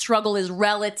it's struggle is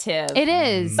relative It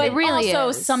is. but it really also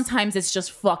is. sometimes it's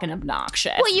just fucking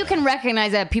obnoxious. Well, you can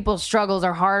recognize that people's struggles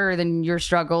are harder than your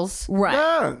struggles. right.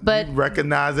 Yeah, But- you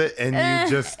recognize it and you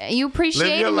just You appreciate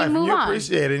live it your and life. you move You on.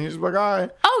 appreciate it, and you're just like, all right.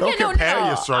 Oh Don't yeah, compare no.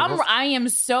 your struggles. I am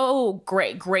so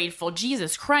grateful.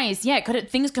 Jesus Christ, yeah.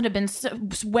 Things could have been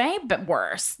way bit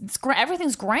worse. It's great.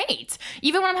 Everything's great,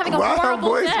 even when I'm having a Why her horrible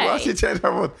voice? day. Why she change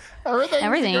her voice?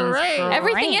 Everything's great.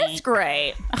 Everything is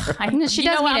great. She you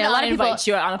does know what? mean it. I'm A lot not of people. invite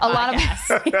you on a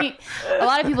podcast. A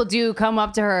lot of people do come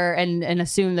up to her and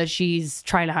assume that she's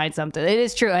trying to hide something. It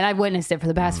is true, and I've witnessed it for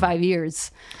the past 5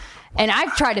 years. And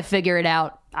I've tried to figure it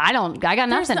out. I got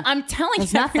nothing. I'm telling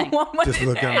There's you, nothing. everyone what Just it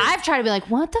look at is. I've tried to be like,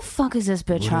 what the fuck is this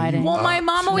bitch hiding? Well, my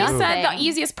mom always said the Nothing.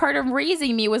 easiest part of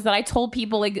raising me was that I told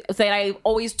people like that I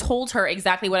always told her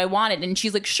exactly what I wanted, and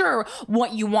she's like, "Sure,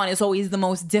 what you want is always the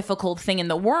most difficult thing in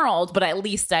the world, but at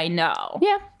least I know."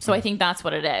 Yeah. So I think that's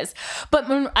what it is. But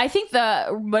I think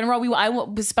Monroe, I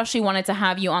especially wanted to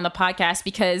have you on the podcast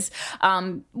because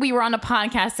we were on a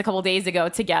podcast a couple days ago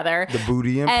together. The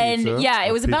booty and pizza. Yeah,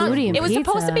 it was about Booty and it was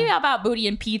supposed to pizza. be about booty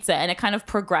and pizza, and it kind of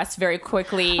progressed very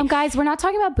quickly. Guys, we're not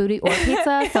talking about booty or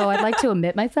pizza, so I'd like to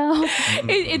omit myself.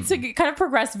 It kind of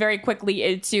progressed very quickly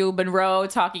into Monroe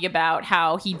talking about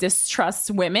how he distrusts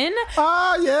women.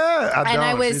 Oh, yeah. And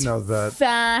I She was knows that.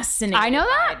 fascinated I know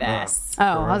that? by this. Oh,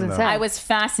 I was gonna say. I was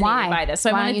fascinated Why? by this. So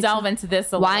I Why want you to delve into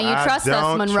this a little. Why you I trust us,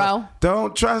 don't Monroe?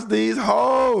 don't trust these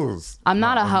hoes. I'm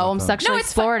not a hoe. I'm sexually No,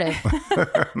 it's fine.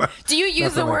 explorative. Do you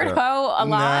use the Nothing word like that. hoe a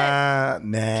lot?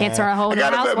 Nah. Can't turn a hoe I into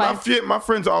a gotta admit, housewife. my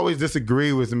friends always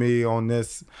disagree with me on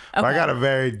this. But I Okay. got a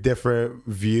very different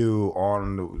view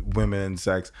on women and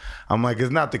sex. I'm like,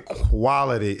 it's not the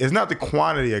quality, it's not the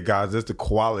quantity of guys, it's the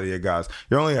quality of guys.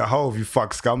 You're only a hoe if you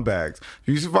fuck scumbags.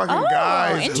 If you fucking Oh,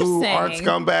 guys who aren't interesting.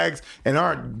 scumbags and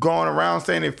aren't going around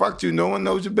saying they fucked you, no one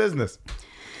knows your business.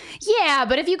 Yeah,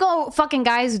 but if you go fucking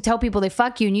guys who tell people they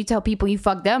fuck you and you tell people you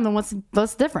fuck them, then what's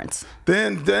the difference?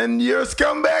 Then you're a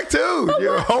scumbag too.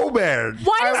 You're a hoe bag.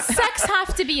 Why does sex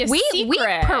have to be a We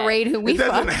secret? parade who we It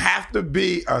doesn't fuck. have to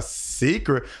be a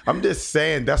secret. I'm just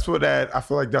saying I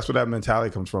feel like that's where that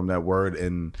mentality comes from, that word,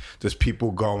 and just people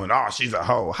going, oh, she's a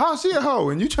hoe. How's she a hoe?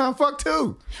 And you trying to fuck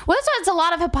too. Well, that's why it's a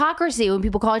lot of hypocrisy when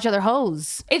people call each other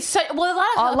hoes. It's a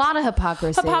lot of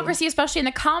hypocrisy. Hypocrisy, especially in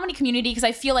the comedy community, because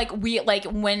I feel like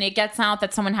when it gets out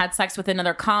that someone had sex with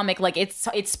another comic, like it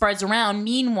spreads around.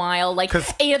 Meanwhile, like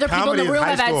 'Cause 8 other people in comedy the is room high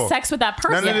have had school. sex with that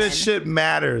person. None of this shit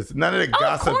matters. None of the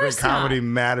gossip in course comedy not.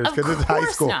 matters Of because it's high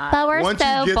course school. not. But we're Once so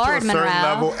you get to a bored, certain Monroe.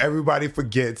 level, everybody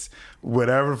forgets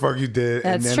whatever the fuck you did,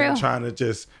 That's and then true. they're trying to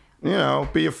just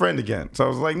be your friend again. So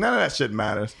it's like none of that shit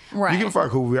matters. Right. You can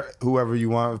fuck whoever you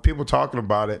want. If people talking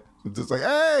about it, it's just like,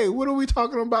 hey, what are we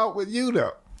talking about with you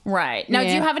though? Right. Now, do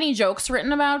Yeah. you have any jokes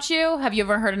written about you? Have you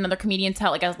ever heard another comedian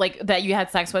tell like that you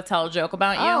had sex with tell a joke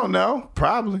about you? I don't know.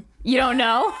 Probably. You don't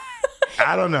know?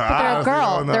 I don't know. They're a honestly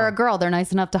girl. don't know. They're a girl. They're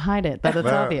nice enough to hide it. That it's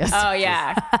Yeah. obvious. Oh,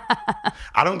 yeah.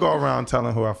 I don't go around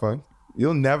telling who I fuck.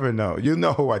 You'll never know. You'll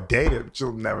know who I dated, but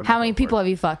you'll never know. How many who I people fucked. have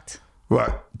you fucked?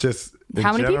 What? Just in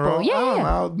How many general? people? Yeah, I don't yeah.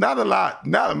 know. Not a lot.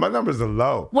 My numbers are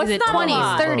low. What's Is it not a 20s,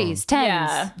 lot? 30s, 10s?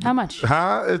 Yeah. How much?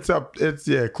 Huh? It's up. It's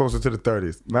closer to the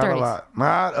 30s. Not 30s. a lot.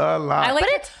 Not a lot. I like But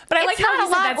it, it's- but I it's like how not you a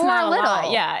said lot that's or not a a little.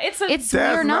 lot. Yeah, it's That's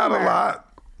your not number. a lot.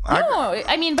 no.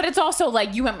 I mean, but it's also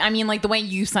like like the way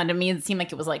you sounded to me, it seemed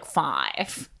like it was like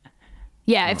 5.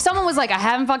 Yeah, if someone was like, I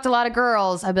haven't fucked a lot of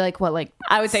girls, I'd be like, what, like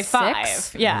I would say 5.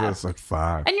 6? Yeah. It's like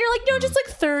 5. And you're like, no, just like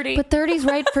 30. But 30's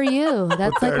right for you.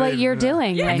 That's like what 30's you're right.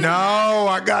 doing. Right No, now.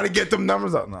 I gotta get them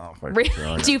numbers up. No, fuck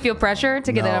it. Do you feel pressure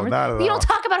to get the No, numbers? not at You all. don't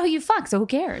talk about who you fuck, so who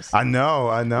cares? I know.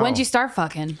 When'd you start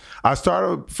fucking? I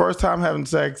started first time having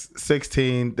sex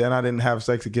 16. Then I didn't have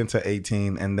sex again till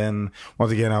 18. And then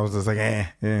once again I was just like,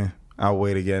 I'll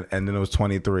wait again. And then it was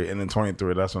 23. And then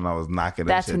 23, that's when I was knocking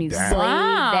that That's shit when you down. slayed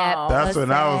Wow. that. That's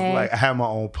when I was pussy. like, I had my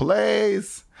own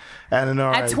place. And an At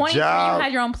alright 23, job. you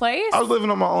had your own place? I was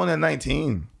living on my own at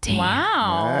 19. Damn.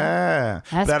 Wow. Yeah.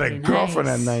 That's That a pretty girlfriend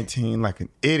nice. at 19, like an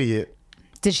idiot.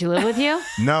 Did she live with you?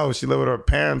 No, she lived with her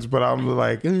parents, but I'm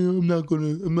like, I'm not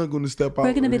gonna step out.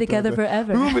 We're gonna be together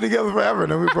forever. We're gonna be together forever.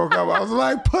 And then we broke up. I was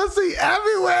like, pussy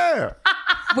everywhere.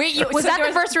 Wait, Was that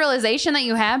the first realization that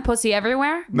you had? Pussy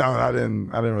everywhere? No, I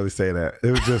didn't really say that. It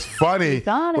was just funny.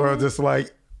 thought Where it. I was just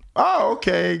like, oh,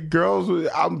 okay, girls,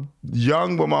 I'm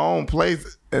young with my own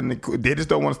place, and they just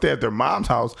don't want to stay at their mom's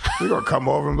house. They're gonna come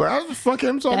over and be like, I just fuck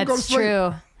him, so I'm going to That's sleep.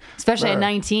 true. Especially at Right.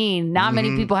 19. Not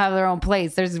many people have their own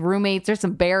place. There's roommates. There's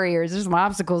some barriers. There's some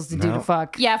obstacles to do to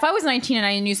fuck. Yeah, if I was 19 and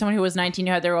I knew someone who was 19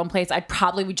 who had their own place, I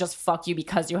probably would just fuck you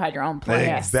because you had your own place.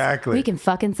 Exactly. We can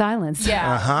fuck in silence.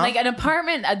 Yeah. Uh-huh. Like an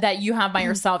apartment that you have by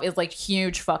yourself is like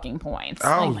huge fucking points.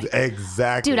 Oh,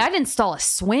 exactly. Dude, I'd install a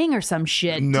swing or some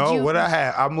shit. No, Did you- what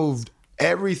I moved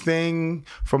everything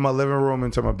from my living room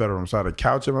into my bedroom. So I had a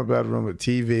couch in my bedroom with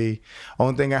TV.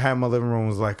 Only thing I had in my living room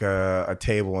was like a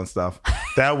table and stuff.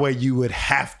 That way you would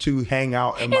have to hang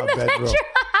out in my bedroom.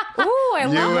 Ooh, I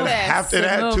You love would this. have to. It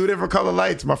had 2 different color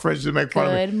lights. My friends used to make fun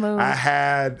Good of me. move. I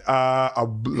had a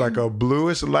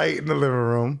bluish light in the living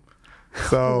room.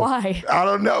 So Why? I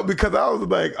don't know, because I was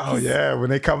like, oh yeah, when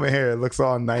they come in here, it looks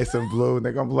all nice and blue, and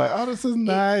they're gonna be like, oh, this is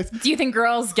nice. Do you think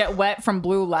girls get wet from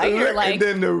blue light? Or like,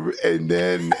 and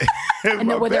then in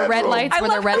my were there red bedroom, lights? Were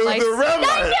there red it was lights? the red light.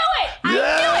 I knew it. I knew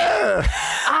it. Yeah.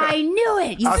 I knew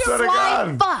it. You I swear to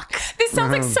fly God. fuck. This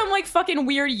sounds like some like fucking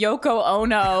weird Yoko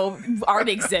Ono art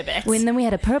exhibit. And then we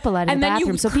had a purple light in the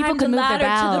bathroom so people could move their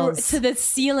bowels. to the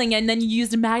ceiling, and then you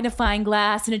used a magnifying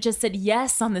glass, and it just said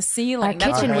yes on the ceiling. Our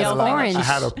kitchen I was had orange. I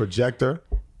had a projector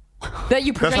That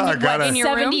you how I projected got what, it. in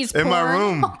your room? 70s in my porn.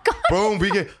 room. Oh, God. Boom,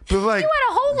 we get but like You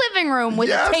had a whole living room with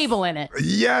Yes. a table in it.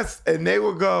 yes, and they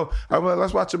would go. I'm like,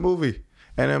 let's watch a movie.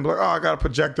 And then be like, oh, I got a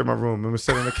projector in my room. And we're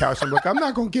sitting on the couch. I'm like, I'm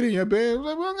not going to get in your bed. I'm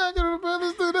like, we're not going to get in the bed.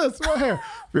 Let's do this right here.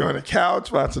 We're on the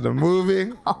couch watching the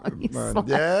movie. Oh, you slut.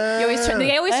 Yeah. They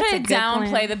always That's try a to good downplay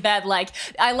plan. the bed. Like,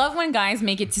 I love when guys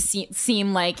make it to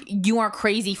seem like you aren't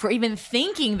crazy for even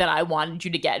thinking that I wanted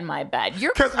you to get in my bed.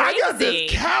 You're Because crazy. I got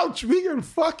this couch. We can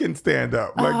fucking stand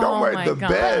up. Like, Oh don't worry. my The God.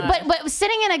 bed. But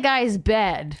sitting in a guy's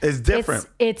bed It's different.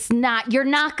 It's not. You're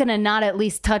not gonna not at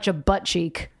least touch a butt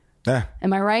cheek. Yeah.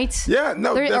 Am I right? Yeah,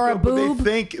 no, Or a definitely, boob. but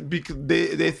they think because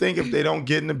they think if they don't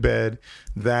get in the bed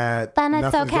that Then it's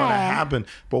nothing's gonna okay. happen.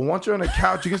 But once you're on the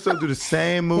couch, you can still do the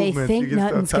same movements. think you can still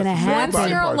nothing's touch gonna the same happen. Once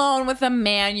body you're parts. alone with a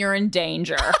man, you're in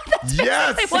danger.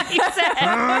 Yes.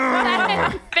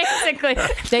 Basically,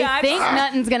 they think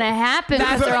nothing's gonna happen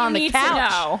That's because they're what on you the need to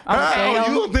couch. know. Oh, Okay.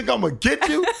 you don't think I'm gonna get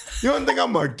you? You don't think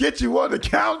I'm gonna get you on the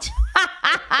couch?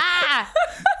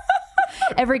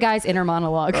 Every guy's inner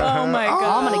monologue. Oh my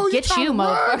God. I'm gonna get trying you, to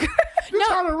run? motherfucker. You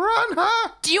trying to run, huh?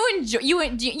 Do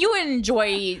you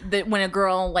enjoy when a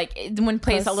girl when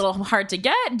plays a little hard to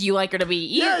get? Do you like her to be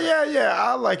easy? Yeah.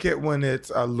 I like it when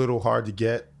it's a little hard to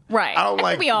get. Right. I don't I think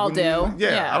like we all when do. you-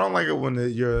 Yeah. I don't like it when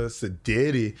you're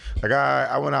sedity. Like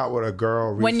I went out with a girl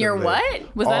recently. When you're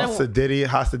what? Was that a- sedity?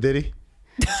 Hostidity?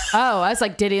 Oh, I was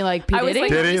like, did he like P. I was Diddy?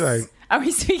 like, Diddy? Like are we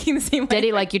speaking the same Did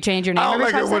he way? like you change your name? I don't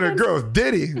every like it 5 when a seconds? girl's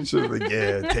Diddy. She was like,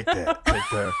 yeah, take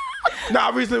that. No, I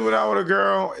recently went out with a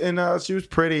girl and she was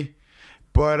pretty,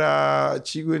 but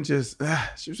she was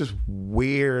just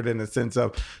weird in the sense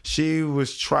of she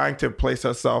was trying to place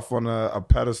herself on a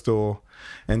pedestal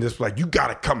and just like, you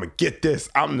gotta come and get this.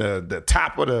 I'm the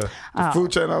top of the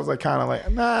food chain. I was like, kind of like,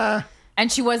 nah.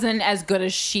 And she wasn't as good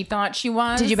as she thought she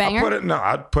was. Did you bang her?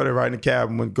 I'd put it right in the cab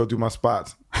and went go do my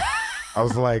spots. I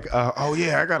was like, oh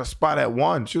yeah, I got a spot at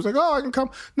 1. She was like, oh, I can come.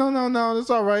 No, it's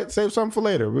all right. Save something for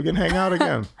later. We can hang out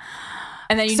again.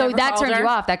 And then you So never that called turned her? you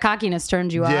off. That cockiness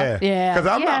turned you Yeah. off. Yeah. Because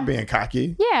I'm Yeah. not being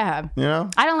cocky. Yeah. You know?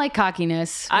 I don't like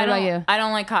cockiness. What about you? I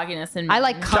don't like cockiness. And I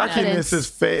like confidence. Cockiness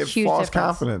is Huge false difference.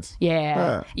 confidence.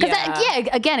 Yeah. Because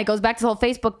again, it goes back to the whole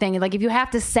Facebook thing. Like if you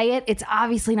have to say it, it's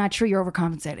obviously not true. You're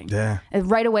overcompensating. Yeah. And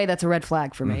right away, that's a red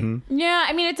flag for me. Yeah,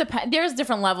 I mean, it depends. There's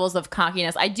different levels of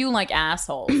cockiness. I do like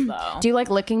assholes, though. Do you like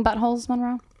licking buttholes,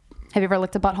 Monroe? Have you ever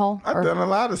licked a butthole? I've done a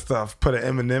lot of stuff. Put an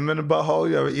M&M in a butthole.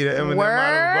 You ever eat an M&M out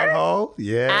of a butthole?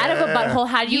 Yeah. Out of a butthole,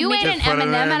 how do you, You make ate it? an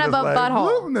M&M out of a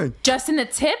butthole. Just in the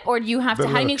tip, or do you have to?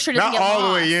 How do you make sure it doesn't Not get all the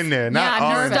lost? way in there. Yeah, Not I'm all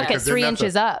nervous. in there, Stuck at 'cause then 3 that's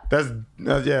inches up.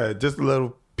 That's just a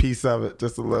little piece of it.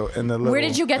 Just a little. In the little. Where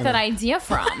did you get that idea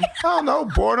from? I don't know,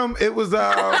 boredom. It was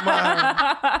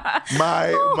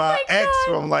my ex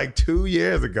from like 2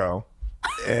 years ago,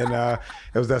 and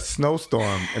it was that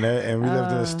snowstorm, and we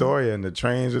lived in Astoria, and the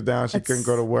trains were down. She couldn't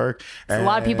go to work. And a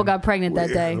lot of people got pregnant that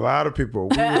day. A lot of people.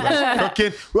 We were like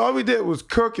cooking. Well, all we did was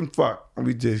cook and fuck.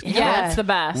 We just Yeah, that's the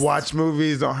best. watch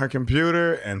movies on her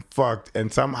computer and fucked.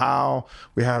 And somehow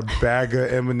we had a bag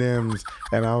of M&Ms,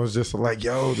 and I was just like,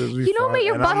 "Yo, this be You know, fun." make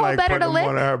your And I'm, butthole like, better putting to them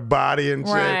on lick. her body and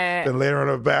shit. Right. Then later on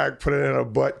her back, put it in her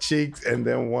butt cheeks, and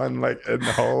then one like in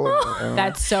the hole. And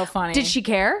That's so funny. Did she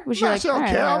care? Was she Nah, like, she don't "All right,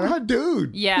 care. I'm whatever." her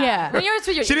dude. Yeah. Yeah. When you're with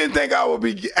your, She didn't think I would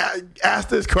be asked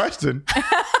this question.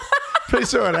 Pretty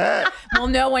sure of that. well,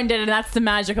 no one did, and that's the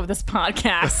magic of this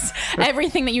podcast.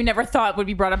 Everything that you never thought would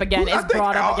be brought up again is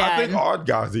brought up again. I think all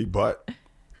guys eat butt.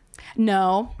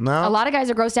 No. No? A lot of guys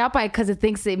are grossed out by it because it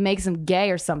thinks it makes them gay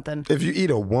or something. If you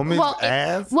eat a woman's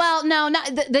ass. Well, no,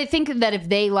 not, they think that if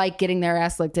they like getting their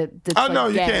ass licked, it's Oh like no,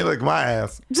 you gay. can't lick my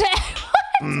ass. Do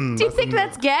you think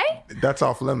that's gay? That's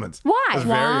off limits. Why? That's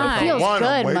Why? very It offensive. feels One, I'm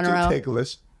good, way Monroe. too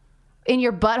ticklish. In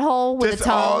your butthole with Just a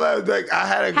tongue? all that. Like I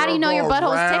had a How do you girl know your go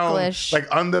butthole's around, ticklish? Like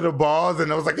under the balls,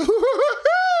 and I was like,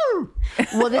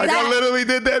 Well, like I literally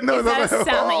did that noise. Is that I a was like,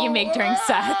 sound that you make during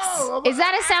sex? is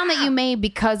that a sound that you made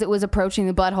because it was approaching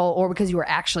the butthole or because you were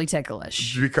actually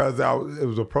ticklish? Because it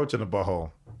was approaching the butthole.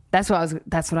 That's what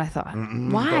I thought.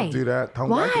 Why? Don't do that. Don't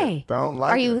Why? like it. Don't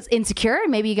like Are it. you insecure?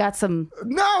 Maybe you got some.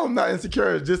 No, I'm not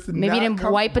insecure. It's just Maybe you didn't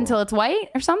wipe until it's white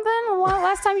or something.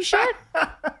 Last time you shit.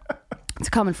 It's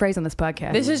a common phrase on this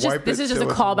podcast. This is just a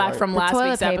callback from last toilet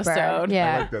week's paper. episode.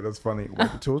 Yeah. I like that. That's funny.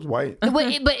 Wipe it till it's white.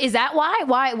 But is that why?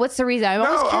 Why? What's the reason? I'm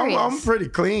always curious. I'm pretty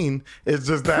clean. It's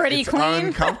just that Pretty it's clean?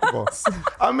 uncomfortable.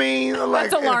 I mean, like,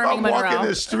 if alarming, I'm walking Monroe.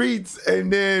 the streets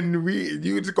and then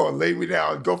you just gonna lay me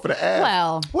down and go for the ass.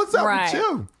 Well, what's up right. with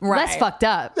you? Right. That's fucked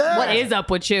up. Yeah. What is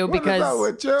up with you? What is Because up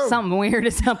with you? Something weird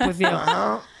is up with you.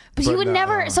 But you would no.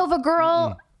 never. So if a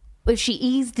girl, if she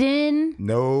eased in,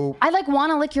 No. I like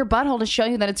want to lick your butthole to show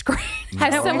you that it's great.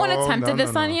 has No, someone no, attempted no,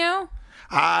 this no. on you?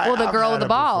 I've the girl had with the it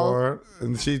ball. before,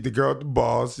 and she's the girl with the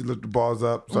balls. She lifted the balls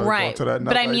up. So I Right. go to that and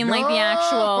But I I'm mean, like the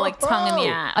actual like tongue in the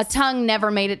no. ass. A tongue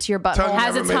never made it to your butthole. Tongue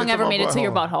Has a never made tongue it to ever my made it to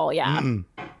your butthole. butthole?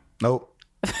 Yeah. Nope.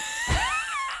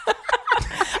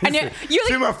 And you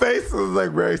See, like, my face was like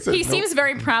very. he seems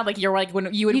very proud. Like you're like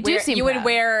when you would You do wear, seem you would proud.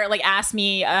 wear like ask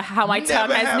me how my tongue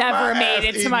Never has have never my made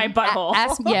ass it to my eaten. butthole.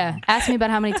 Ask me about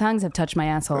how many tongues have touched my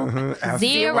asshole. Ask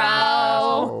Zero. me.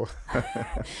 Oh.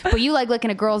 But you like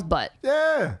licking a girl's butt.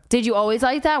 Yeah. Did you always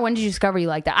like that? When did you discover you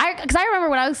like that? Because I remember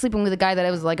when I was sleeping with a guy that I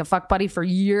was like a fuck buddy for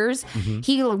years.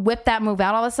 He whipped that move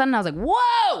out all of a sudden. I was like,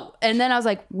 whoa! And then I was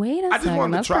like, wait a I just second,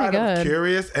 wanted to that's try pretty it. I was good.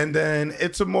 curious, and then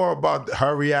it's more about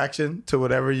her reaction to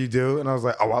whatever you do. And I was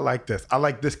like, oh, I like this. I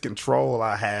like this control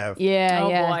I have. Yeah, Oh,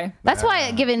 yeah. boy. That's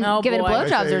why giving Oh, boy.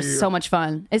 blowjobs They are say so much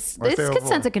fun. It's I say good overall.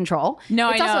 sense of control. No,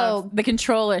 it's I know also the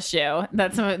control issue.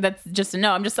 That's just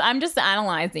no. I'm just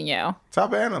analyzing you.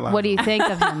 Top analyzer. what do you think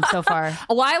of him so far?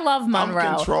 Well, I love I'm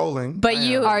Monroe. controlling. But I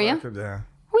you- am. Are you? Yeah.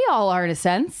 We all are in a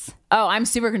sense. Oh, I'm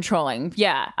super controlling.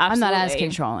 Yeah, I'm absolutely. not as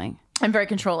controlling. I'm very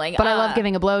controlling. But I love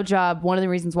giving a blowjob. One of the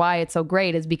reasons why it's so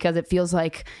great is because it feels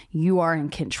like you are in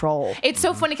control. It's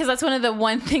so funny because that's one of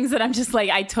the things that I'm just like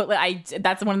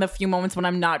that's one of the few moments when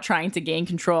I'm not trying to gain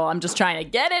control. I'm just trying to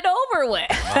get it over with.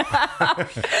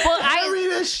 Hurry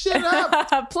this shit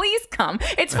up. Please come.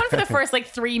 It's fun for the first like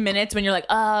 3 minutes when you're like,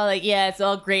 oh, like yeah, it's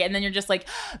all great, and then you're just like,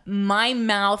 my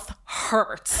mouth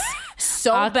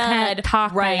so I bad can't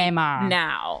talk right anymore.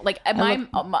 now. Like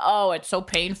it's so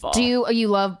painful. Do you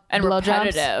love And blowjobs,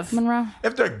 repetitive. Monroe?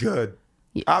 If they're good.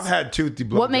 I've had toothy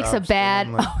blowjobs. What makes a bad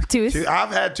and I'm tooth?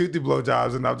 I've had toothy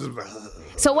blowjobs, and I'm just like,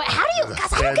 So what? How do you?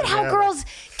 Because I don't get how girls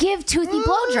give toothy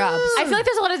blowjobs. I feel like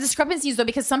there's a lot of discrepancies though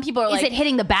because some people are Is like, it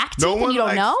hitting the back teeth no and one you don't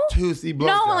likes know? toothy blowjobs.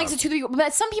 no one likes a tooth,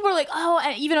 but some people are like, oh,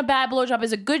 and even a bad blowjob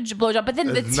is a good blowjob. But then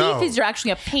the No. teeth is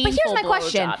actually a painful. But here's my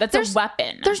question: blowjob. That's a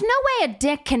weapon. There's no way a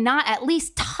dick cannot at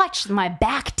least touch my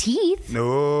back teeth.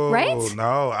 No, Right?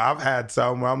 No, I've had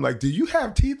some where I'm like, do you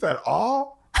have teeth at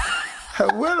all?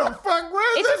 Where the fuck?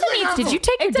 Where It is doesn't this need thing to. Did you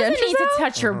take your It doesn't dentures need to out?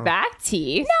 touch your back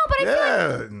teeth. No, but I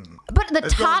feel like, Yeah. but the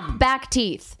It's top done. back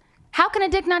teeth. How can a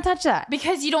dick not touch that?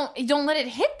 Because you don't let it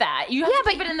hit that. You have Yeah, to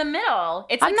but keep it in the middle.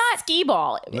 It's I'm like not- skee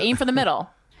ball. Aim for the middle.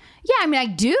 Yeah, I mean I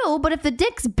do, but if the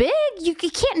dick's big, you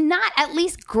can't not at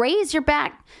least graze your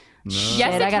back. Yes, Shit,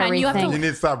 it I gotta can. You have rethink. to. You need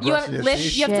to stop You have, brushing your lift,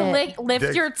 teeth. you have to Shit. lift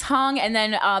Dick. your tongue and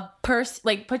then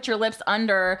put your lips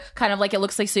under, kind of like it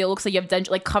looks like you have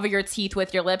like cover your teeth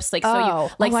with your lips, like so you Oh.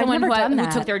 like Oh, I've someone never done who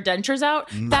that. took their dentures out.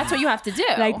 That's what you have to do.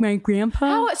 my grandpa.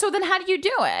 How, so then how do you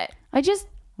do it? I just.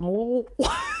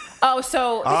 Oh,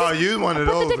 so Oh, you one of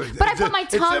those. But I put my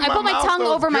It's in tongue. I put my mouth, tongue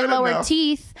so over it's my good lower enough.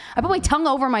 teeth. I put my tongue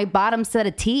over my bottom set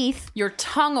of teeth. your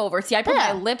tongue over. See, I put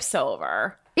Yeah. my lips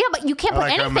over. Yeah, but you can't I put like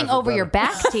that anything method over your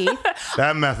better. back teeth.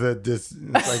 That method just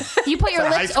like You put your It's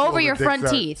a high lips school over your with front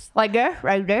dicks out. teeth, like this,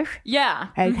 right there. Yeah.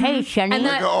 Hey, Shani. And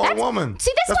like an old woman. See,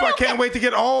 this is That's what why I I don't can't get. wait to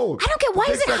get old. I don't get why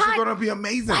The is it dick's actually hot? gonna be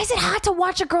amazing. Why is it hot to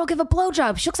watch a girl give a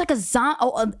blowjob? She looks like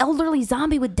an elderly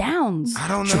zombie with Downs. I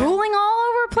don't know. Drooling all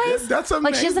over her place. That's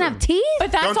Like she doesn't have amazing. teeth.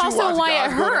 But that's Don't you also watch why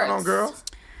guys it go down on hurts. girls?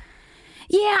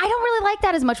 Yeah, I don't really like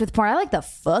that as much with porn. I like the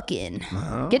fucking.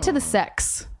 Get to the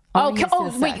sex. Oh, Get to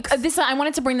the wait. sex. I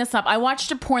wanted to bring this up. I watched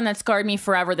a porn that scarred me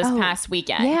forever this past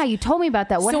weekend. Yeah, you told me about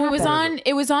that. What So happened?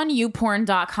 it was on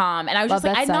youporn.com, and I was Love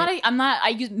just like, that I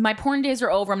use my porn days are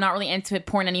over. I'm not really into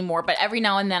porn anymore, but every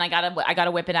now and then I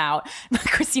gotta whip it out.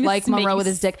 Christina's Like Monroe with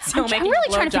his dick. I'm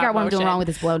really trying to figure out what I'm doing wrong with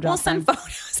this blowjob We'll send thing.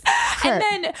 photos. Sure.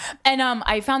 And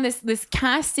I found this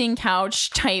casting couch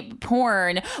type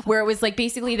porn where it was like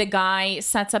basically the guy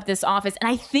sets up this office, and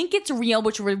I think it's real,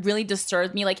 which really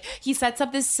disturbs me. Like he sets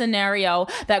up this scenario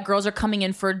that girls are coming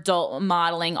in for adult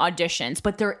modeling auditions,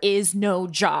 but there is no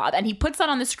job, and he puts that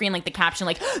on the screen like the caption,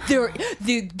 like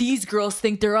these girls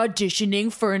think they're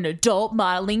auditioning for an adult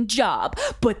modeling job,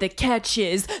 but the catch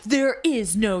is there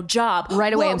is no job.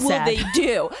 Right away, what I'm will sad. they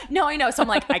do? No, I know. So I'm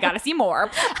like, I gotta see more.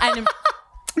 And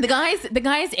the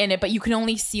guy's in it, but you can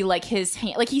only see like his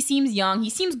hand. Like he seems young, he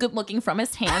seems good looking from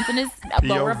his hands and his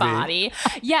lower POV. body.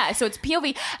 Yeah, so it's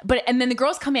POV. And then the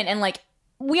girls come in and like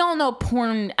we all know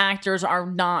porn actors are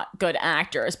not good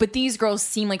actors, but these girls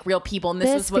seem like real people, and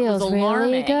this is what was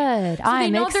alarming. Really good. So I'm they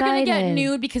know excited. they're going to get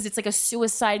nude because it's like a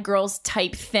Suicide Girls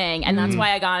type thing, and that's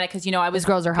why I got it, because I was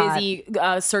girls are busy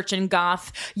searching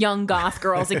young goth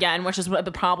girls again, which is what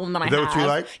the problem that I have. Is that what you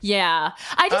like? Yeah,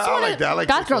 I just I want like that. I like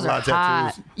goth girls are hot.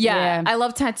 tattoos. Yeah, I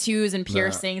love tattoos and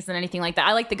piercings and anything like that.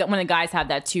 I like when the guys have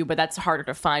that too, but that's harder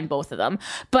to find, both of them.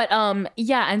 But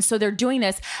yeah, and so they're doing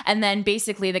this, and then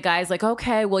basically the guy's like,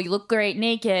 okay, well, you look great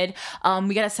naked.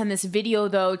 We got to send this video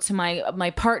though to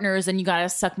my partners, and you got to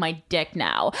suck my dick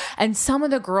now. And some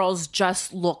of the girls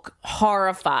just look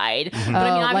horrified. But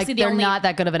I mean, obviously they're not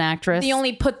that good of an actress. They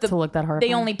only put to look that horrified.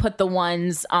 They only put the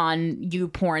ones on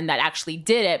YouPorn that actually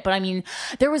did it. But I mean,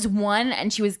 there was one,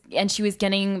 and she was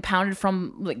getting pounded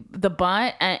from like the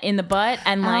butt, in the butt,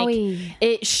 and like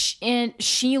Owie.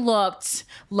 she looked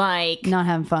like not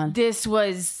having fun. This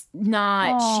was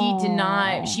not. She did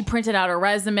not. She printed out her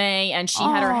resume, and she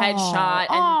had her headshot,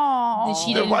 and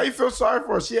she didn't. Why you feel sorry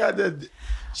for her? She had the.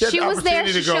 She was there.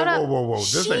 She showed up. Whoa!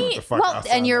 This ain't what the fuck. Well,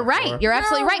 and you're right. You're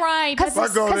absolutely right.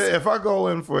 If I go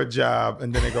in for a job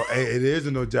and then they go, "Hey, it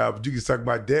isn't no job, but you can suck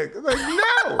my dick," I'm like,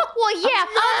 no. Well, yeah.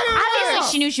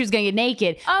 Obviously, she knew she was going to get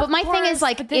naked. But my thing is,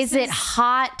 like, is it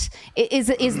hot? Is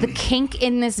the kink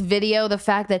in this video the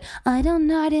fact that I don't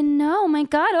know, I didn't know? Oh my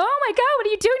god! What are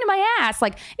you doing to my ass?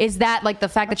 Like, is that like the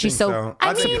fact that she's so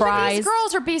surprised? These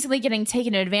girls are basically getting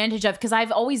taken advantage of, because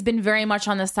I've always been very much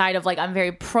on the side of like, I'm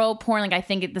very pro porn. Like, I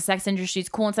think the sex industry is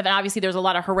cool and stuff, and obviously there's a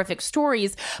lot of horrific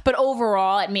stories, but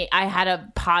overall I had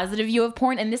a positive view of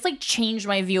porn, and this like changed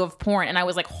my view of porn, and I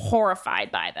was like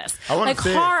horrified by this. I want to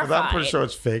see it, because I'm pretty sure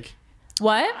it's fake.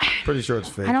 What? Pretty sure it's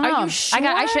fake. I don't know. Are you sure?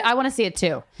 I want to see it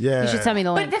too. Yeah. You should send me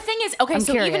the link. But the thing is, okay, I'm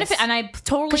so curious. even if and I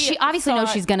totally, because she obviously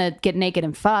knows she's gonna get naked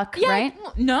and fuck, right?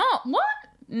 No, what?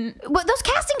 But those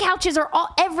casting couches are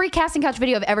every casting couch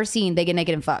video I've ever seen. They get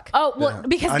naked and fuck. Oh well,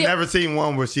 because I've never seen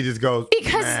one where she just goes.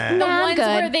 Because the ones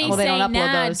where they say, don't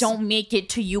 "Nah, those. don't make it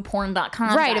to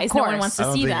youporn.com." Right, guys. of course. No one wants to I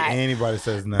don't see think that. anybody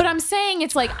says no. But I'm saying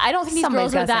it's like, I don't think these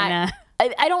Somebody's girls are gotta say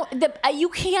that. I don't. You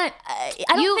can't.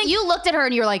 I don't think you looked at her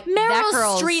and you were like, Meryl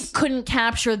that Streep couldn't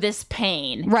capture this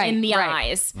pain Right, in the right.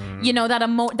 eyes. You know,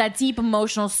 that deep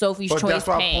emotional Sophie's but Choice that's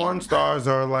why pain. porn stars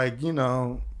are like,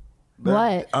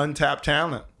 What? untapped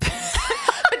talent.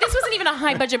 But this wasn't even a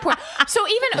high budget porn. So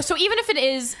even if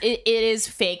it is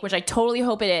fake, which I totally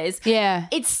hope it is. Yeah.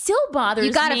 It still bothers me.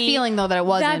 You got a feeling though that it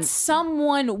wasn't. That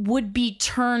someone would be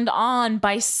turned on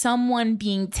by someone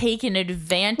being taken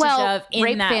advantage of in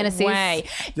rape that fantasies. way.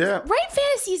 Yeah. Rape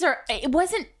fantasies are. It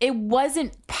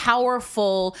wasn't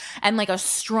powerful and like a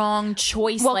strong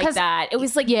choice like that. It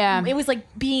was like It was like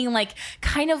being like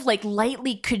kind of like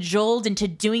lightly cajoled into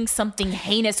doing something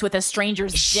heinous with a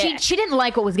stranger's dick. She didn't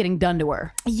like what was getting done to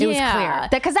her. It was clear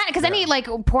because any like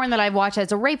porn that I've watched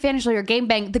that's a rape fantasy or game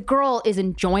bang, the girl is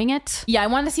enjoying it. Yeah, I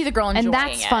wanted to see the girl enjoying it. And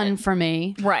that's fun for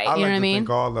me. Right. I You know what I like to mean? think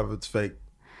all of it's fake.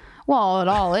 Well, it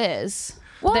all is.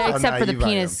 Except for the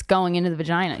penis going into the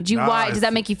vagina. Does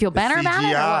that make you feel better about it?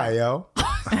 CGI, yo.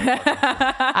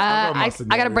 I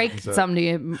got to break something to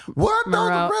you. What? Those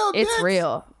Monroe. are real dicks? It's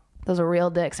real. Those are real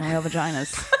dicks and real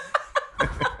vaginas.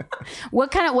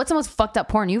 What's the most fucked up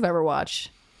porn you've ever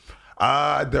watched?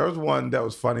 There was one that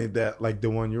was funny, that like the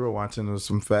one you were watching, was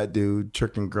some fat dude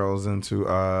tricking girls into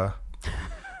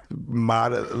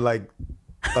modeling.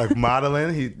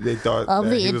 They thought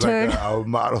that he was like a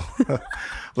model.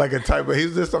 Like a type of,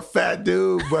 he's just a fat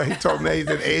dude, but he told me that he's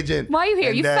an agent. Why are you here?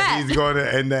 And You that fat. he's going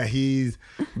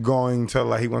to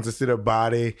like, he wants to see their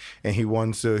body, and he's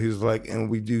like, and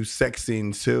we do sex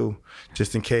scenes too,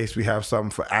 just in case we have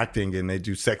something for acting. And they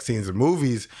do sex scenes in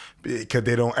movies because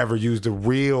they don't ever use the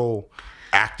real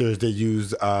actors. They use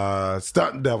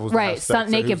stunt devils, right? Stunt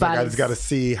naked bodies. I just got to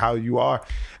see how you are.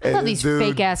 I love these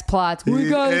fake ass plots. We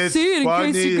gotta see it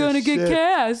in case you're gonna get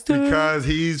cast. Because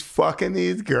he's fucking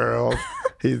these girls.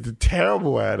 He's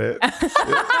terrible at it.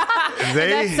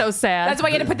 That's so sad. That's why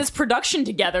you had to put this production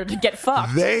together to get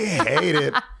fucked. They hate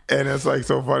it. And it's like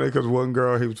so funny because one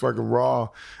girl, he was fucking raw,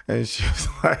 and she was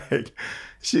like,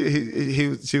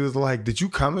 she was like, "Did you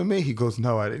come at me?" He goes,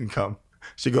 "No, I didn't come."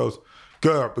 She goes,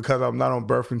 "Good, because I'm not on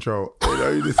birth control."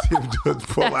 You just see him just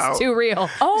pull out. That's too real.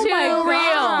 Oh too my real.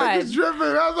 God. It's dripping.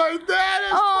 I was like, that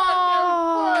is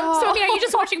So are you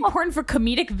just watching porn for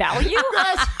comedic value?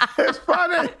 it's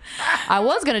funny. I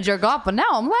was gonna jerk off, but now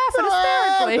I'm laughing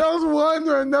hysterically. There was one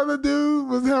where another dude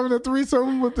was having a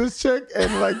threesome with this chick,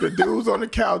 and like the dude was on the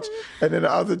couch, and then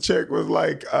the other chick was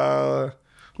like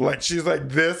she's like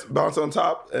this, bounce on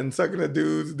top, and sucking the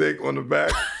dude's dick on the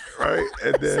back. right?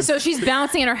 And then So she's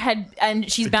bouncing in her head,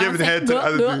 and she's Giving bouncing head to the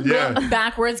other dude, yeah.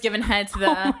 backwards, giving head to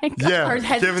the. yeah, Her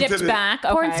head giving to dipped the- back.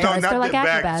 Porn Okay. star. No, They're not like the back.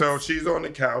 acrobats. So she's on the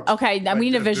couch. Okay, we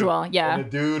need a this visual, dude. yeah. And the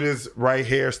dude is right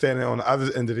here, standing on the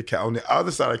other end of the couch, on the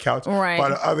other side of the couch, Right. by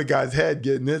the other guy's head,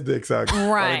 getting his dick sucked. By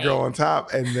Right. the girl on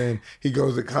top, and then he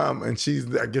goes to come, and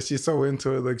I guess she's so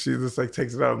into it, like she just like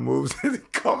takes it out and moves, and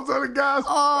it comes on the guy's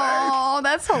Oh,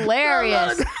 that's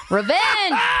hilarious. Revenge,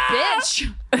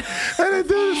 bitch. face. And the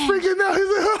dude is freaking out.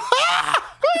 He's like,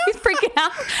 He's freaking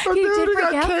out. the He dude did he freak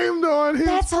got out. camed on. He's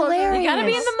That's fucking- hilarious. You gotta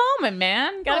be in the moment,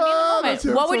 man. Gotta be in Oh, the that's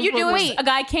moment. What would so you do funny. if a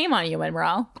guy came on you,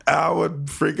 Monroe? I would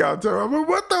freak out too. I'm like,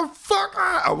 what the fuck?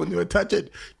 I wouldn't even touch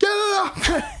it. Get it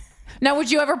off. Now,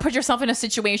 would you ever put yourself in a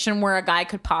situation where a guy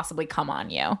could possibly come on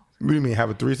you? What do you mean,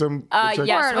 have a threesome? Yes. Or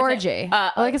an with orgy.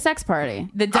 Like a sex party.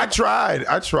 I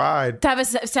tried. To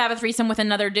have a threesome with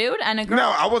another dude and a girl. No,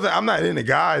 I wasn't. I'm not into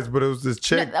guys, but it was this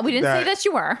chick. No, we didn't say that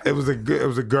you were. It was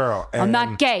a girl. And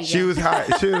not gay. She was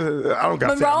hot. She was. I don't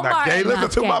got to say Monroe I'm not gay. Martin. Listen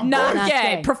Not to gay. my Not voice.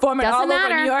 gay. gay. Performing Doesn't all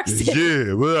matter. over New York City.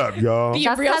 Yeah, what up, y'all? Be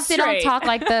Just real because you don't straight. talk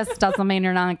like this doesn't mean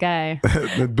you're not gay.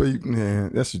 Yeah,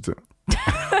 that's you too.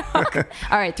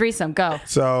 All right, threesome, go.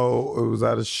 So it was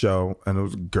at a show, and it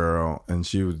was a girl, and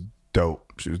she was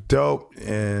dope. She was dope,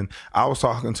 and I was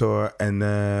talking to her, and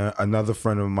then another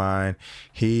friend of mine,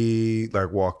 he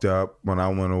like walked up when I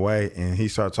went away, and he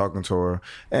started talking to her,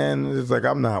 and it's like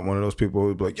I'm not one of those people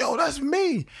who'd be like, "Yo, that's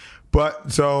me,"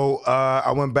 but so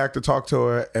I went back to talk to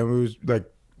her, and we was like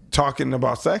talking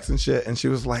about sex and shit, and she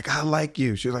was like, I like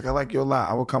you. She was like, I like you a lot.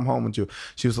 I will come home with you.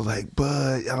 She was like,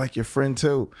 but I like your friend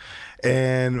too.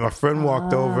 And my friend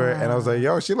walked over, and I was like,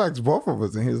 yo, she likes both of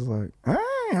us. And he was like, hey,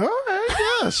 all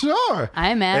right, yeah, sure.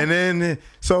 I'm mad. And then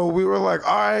so we were like,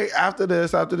 all right, after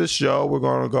the show, we're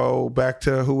gonna go back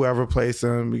to whoever place,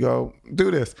 and we go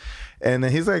do this. And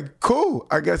then he's like, cool.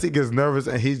 I guess he gets nervous,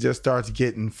 and he just starts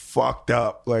getting fucked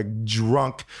up, like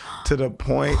drunk to the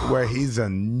point where he's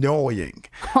annoying.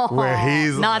 Where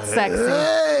he's Not like, sexy.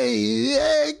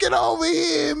 Hey, get over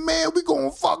here, man. We gonna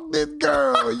fuck this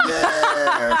girl.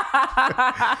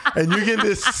 Yeah. And you get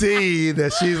to see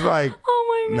that she's like,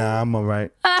 Oh my God. nah, I'm all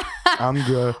right. I'm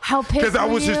good. How pissed Because I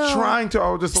were was just you? trying to. I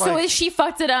was just So like, is she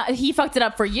fucked it up? He fucked it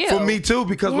up for you. for me too,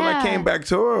 because when I Yeah. came back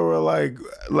to her, we're like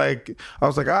I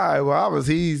was like, all right, well,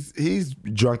 he's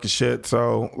drunk as shit,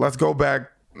 so let's go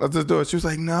back. Let's just do it. She was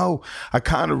like, no, I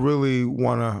kind of really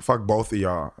want to fuck both of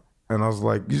y'all. And I was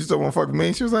like, you just don't want to fuck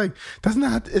me? She was like, that's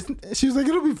not, she was like,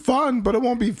 it'll be fun, but it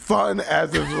won't be fun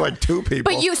as if like two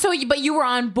people. But you were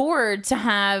on board to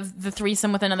have the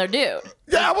threesome with another dude.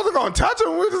 Yeah, I wasn't going to touch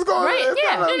him. We were just going Right? it's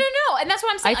Yeah. not No. a- And that's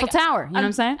what I'm saying. Eiffel Tower, you know what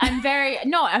I'm saying? I'm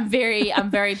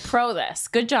very pro this.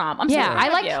 Good job. I'm Yeah, so I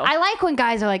proud like of you. I like when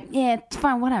guys are like, yeah, it's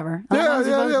fine, whatever. Yeah, As long as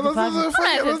yeah, you both let's be just fun.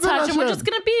 I'm not let's do gonna touch that him. We're shit. just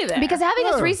gonna be there. Because having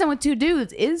Yeah. a threesome with two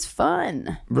dudes is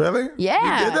fun. Really?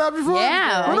 Yeah. You did that before?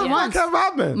 Yeah, What the only fuck once. have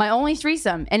I been? My only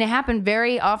threesome, and it happened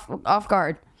very off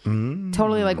guard.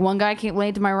 Totally, like one guy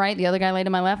laid to my right, the other guy laid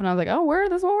to my left, and I was like, "Oh,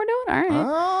 this is what we're doing." All right,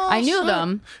 Oh, I knew shit.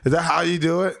 them. Is that how you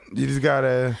do it? You just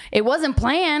gotta. It wasn't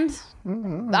planned.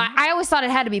 I always thought it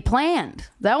had to be planned.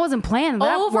 That wasn't planned.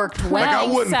 That worked well. Like I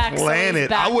Like wouldn't sex plan always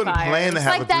it. I wouldn't backfires. plan to It's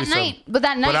have like a that threesome. night, but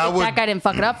that night, I if would- that guy didn't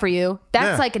fuck it up for you, that's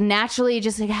Yeah. like naturally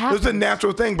just like It was happens. a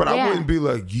natural thing, but I Yeah. wouldn't be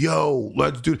like, "Yo,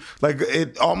 let's do." Like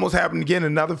it almost happened again.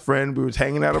 Another friend, we was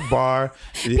hanging at a bar.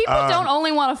 People don't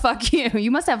only want to fuck you. You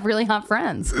must have really hot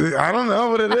friends. I don't know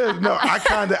what it is. No,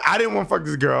 I didn't want to fuck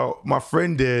this girl. My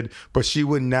friend did, but she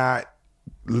would not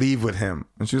leave with him,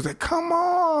 and she was like, "Come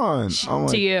on." I'm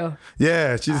like, To you.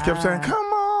 Yeah, she just kept saying, "Come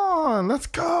on, let's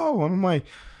go." And I'm like,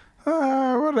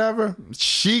 whatever.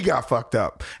 She got fucked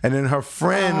up, and then her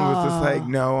friend was just like,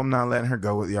 "No, I'm not letting her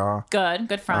go with y'all."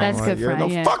 Good friend. That's I'm good like, friend, No,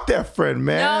 yeah. fuck that friend,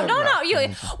 man. No.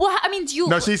 Well, I mean, do you?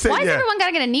 No, she said, Why does yeah. everyone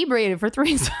gotta get inebriated for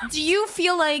threesome? Do you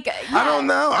feel like? I don't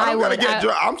know. I I don't gotta would- get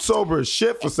drunk. I'm sober as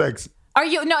shit for sex. Are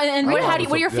you no? And what? know. What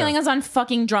are your Yeah. feelings on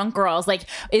fucking drunk girls? Like,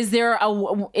 is there a?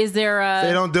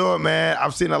 They don't do it, man.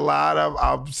 I've seen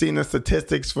the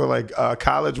statistics for like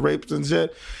college rapes and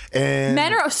shit. And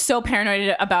Men are so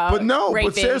paranoid about. but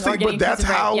raping seriously, or getting but that's accused of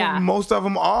rape. how Yeah. most of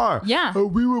them are. Yeah.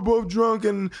 We were both drunk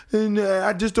and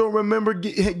I just don't remember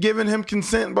giving him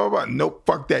consent. Blah, blah, blah. Nope,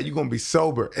 fuck that. You're gonna be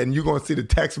sober and you're gonna see the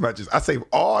text messages. I save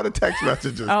all the text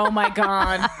messages. Oh my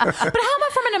god! But how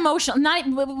about from an emotional, not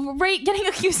rape, getting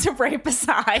accused of rape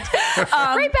aside?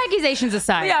 Rape accusations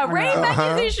aside. Yeah, rape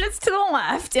accusations to the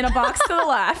left, in a box to the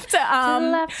left.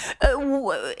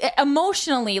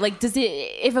 Emotionally, like,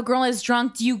 if a girl is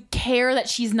drunk, do you care that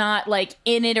she's not like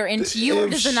in it or into you, or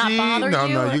If does it not she- bother no,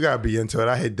 you? No, you gotta be into it.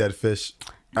 I hate dead fish.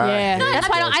 Yeah, that's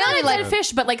why I don't really like like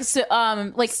fish, but like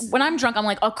when I'm drunk, I'm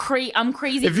like I'm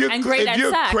crazy and great at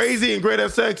you're sex. crazy and great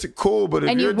at sex, cool. But if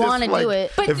And you're you just wanna like, do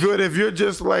it. But if you're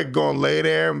just like going lay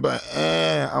there, but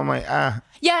I'm like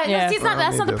Yeah, Yeah. see,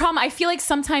 that's not the problem. I feel like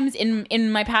sometimes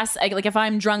in my past, like if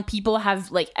I'm drunk, people have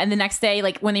like, and the next day,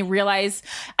 like when they realize,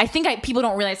 people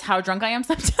don't realize how drunk I am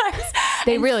sometimes.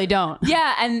 They really don't.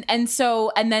 Yeah, and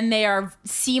then they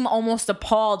seem almost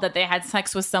appalled that they had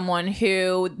sex with someone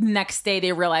who the next day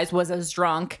they realized was as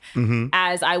drunk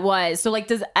as I was. So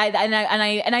like,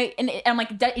 I'm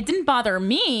like, it didn't bother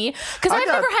me because I've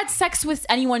never had sex with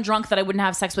anyone drunk that I wouldn't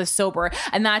have sex with sober,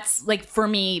 and that's like for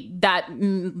me that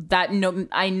no.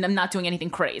 I'm not doing anything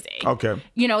crazy. Okay.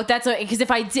 You know, that's because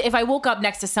if I woke up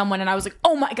next to someone and I was like,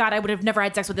 oh my God, I would have never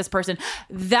had sex with this person,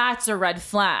 that's a red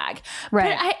flag.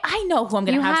 Right. But I know who I'm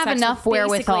going to have sex enough with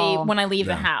wherewithal. basically when I leave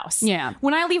the house. Yeah.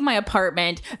 When I leave my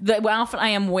apartment, the outfit I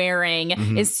am wearing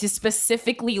is to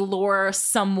specifically lure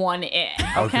someone in.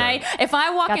 Okay. If I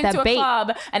walk Got that into a bait.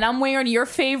 club and I'm wearing your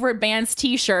favorite band's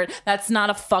t-shirt, that's not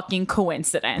a fucking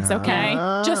coincidence. Okay.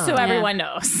 Just so everyone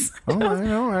knows. I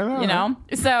know. You know,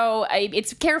 so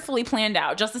it's carefully planned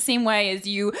out, just the same way as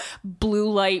you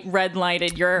blue light, red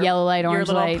lighted your Yellow light, your orange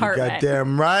little light. apartment.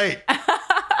 Goddamn right.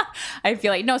 I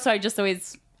feel like no, so I just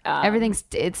always Everything's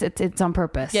it's on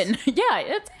purpose. yeah.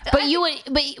 It's, But you would,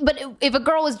 but if a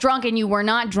girl was drunk and you were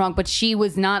not drunk, but she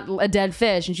was not a dead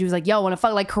fish, and she was like, "Yo, want to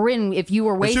fuck?" Like Corinne, if you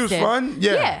were wasted, she was fun.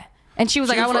 Yeah. And she was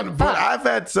like, "I want to But fuck." I've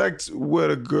had sex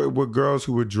with girls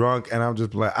who were drunk, and I'm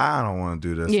just like, I don't want to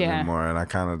do this anymore, and I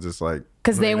kind of just like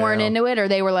Because they weren't into it, or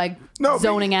they were like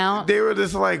zoning out. They were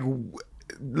just like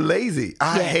lazy.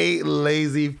 I hate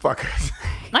lazy fuckers.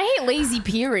 I hate lazy.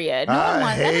 Period. No one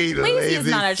wants lazy. Is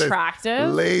not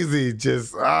attractive. Lazy,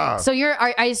 just So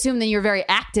I assume that you're very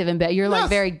active in bed. You're like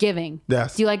very giving.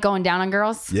 Yes. Do you like going down on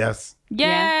girls? Yes.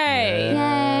 Yay!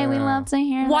 Yay! We love to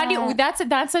hear. Why that. do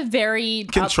that's a very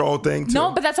Control thing too.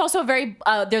 No, but that's also a very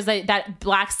there's that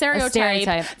black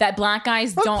stereotype that black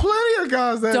guys There's don't plenty of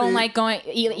guys that don't eat like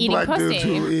eating black pussy. dudes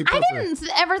who eat I pussy. didn't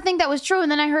ever think that was true, and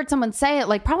then I heard someone say it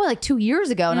like probably like 2 years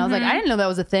ago, and I was like, I didn't know that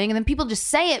was a thing. And then people just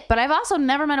say it, but I've also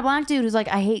never met a black dude who's like,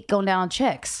 I hate going down on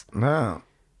chicks. No.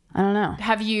 I don't know.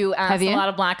 Have you asked you? a lot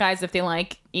of black guys if they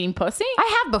like eating pussy?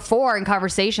 I have before in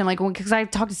conversation, like because I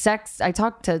talk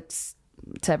to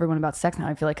everyone about sex now.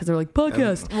 I feel like because they're like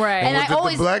podcast, Right. And I The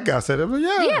always black guy said it. Like,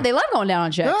 yeah, they love going down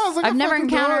on chicks. Yeah, I was like, I've I never fucking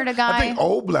do encountered it. a guy. I think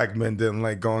old black men didn't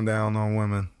like going down on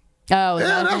women. Oh, is Yeah,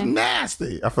 that a that's thing?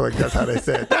 nasty. I feel like that's how they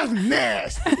said it. That's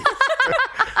nasty.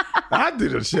 I do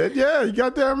the shit. Yeah, you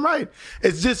got damn right.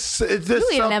 It's just eat an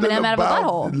something M&M out of a about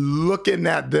butthole. looking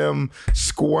at them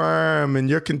squirm and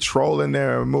you're controlling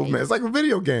their movement. It's like a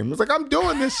video game. It's like I'm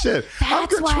doing this shit. I'm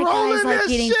That's why controlling guys like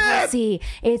this eating shit. pussy.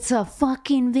 It's a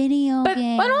fucking video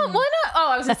game. Why not?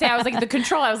 Oh, I was gonna say I was like the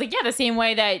control. I was like, yeah, the same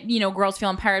way that girls feel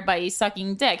empowered by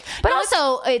sucking dick. But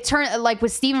also, it turned like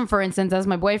with Steven, for instance, as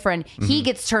my boyfriend, he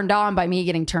gets turned on by me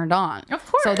getting turned on. Of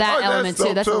course. So that Oh, element that's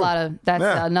too. That's so a too. lot of. That's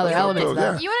Yeah, another that's so element too, to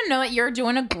that. yeah. You want to know that you're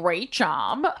doing a great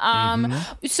job.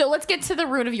 So let's get to the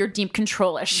root of your deep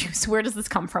control issues. Where does this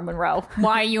come from, Monroe?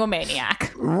 Why are you a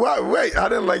maniac? What? Wait, I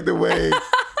didn't like the way.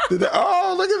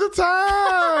 Oh, look at the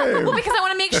time. Well, because I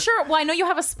want to make sure. Well, I know you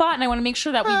have a spot, and I want to make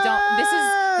sure that we don't.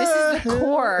 This is the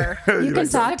core. You can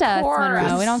talk to us,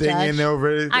 Monroe. We don't Singing judge.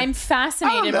 over it. I'm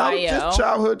fascinated by you. Just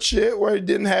childhood shit where you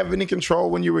didn't have any control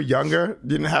when you were younger.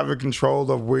 Didn't have a control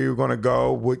of where you were going to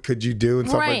go. What could you do and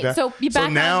stuff Right, like that. so you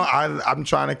back now I'm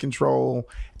trying to control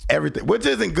everything, which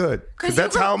isn't good because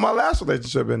that's how my last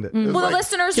relationship ended. It's Well, like the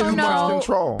listeners too don't much know.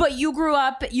 control. But you grew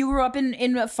up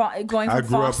in going from I grew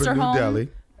up foster in New home. Delhi.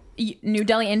 New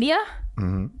Delhi, India.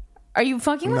 Mm-hmm. Are you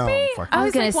fucking with No, me? I'm fucking I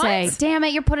was gonna like, say, what? damn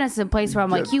it, you're putting us in a place where I'm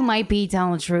like, you might be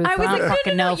telling the truth. I was but I like, don't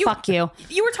fucking no. know. Fuck you.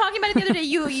 You were talking about it the other day.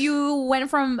 You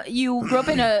grew up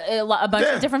in a bunch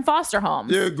Yeah. of different foster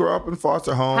homes. Yeah, grew up in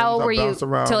foster homes. How old I were you? bounced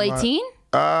around Till a lot. 18?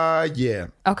 Yeah.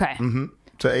 Okay.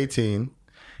 To 18,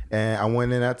 and I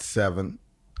went in at 7,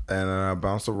 and I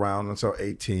bounced around until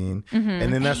 18.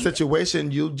 And in that situation,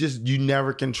 you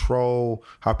never control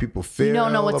how people feel. You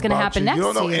don't know what's gonna about happen you. next You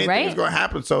don't know to you, anything right? that's going to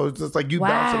happen. So it's just like you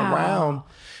bouncing around,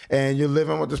 and you're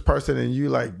living with this person, and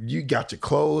you got your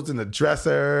clothes in the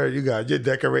dresser, you're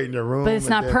decorating your room, But it's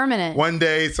and not then permanent. One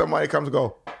day somebody comes and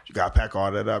go, you got to pack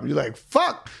all that up. You're like,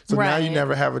 fuck. So now you Right.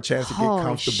 never have a chance to get Holy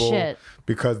comfortable. shit.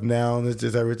 Because now it's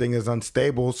just everything is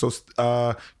unstable. So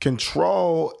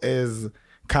control is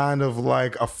kind of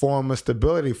like a form of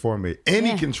stability for me.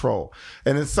 Any control.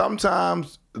 And then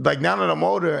sometimes, like now that I'm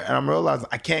older and I'm realizing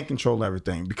I can't control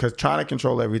everything, because trying to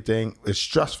control everything is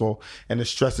stressful, and it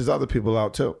stresses other people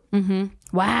out too.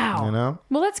 Wow. You know?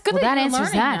 Well, that's good. Well, that you're answers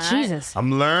learning that. Jesus.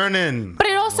 I'm learning. But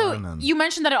it also, you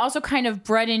mentioned that it also kind of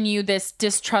bred in you this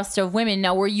distrust of women.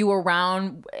 Now, were you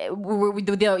around, you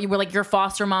were like your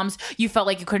foster moms, you felt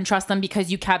like you couldn't trust them because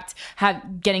you kept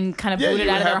getting kind of booted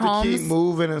out of their homes? You have to keep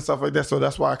moving and stuff like that. So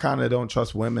that's why I kind of don't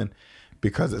trust women,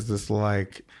 because it's just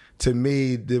like, to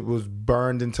me, it was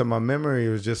burned into my memory. It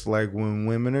was just like, when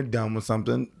women are done with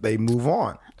something, they move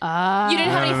on. You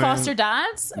didn't have any foster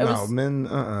dads? No, men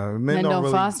don't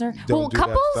really foster. don't Well, do that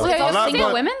couples? stuff. It's all A lot, single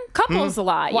but- women? Couples a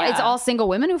lot, Well, it's all single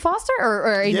women who foster,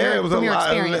 or Yeah, it was from a your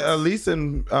lot. experience? At least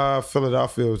in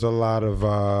Philadelphia, it was a lot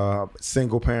of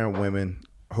single parent women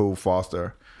who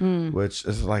foster, which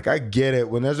is like, I get it.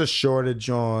 When there's a shortage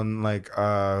on like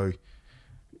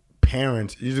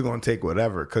parents, you're just gonna take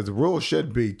whatever, because the rule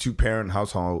should be 2-parent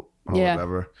household. Or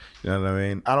whatever, you know what I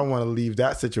mean? I don't want to leave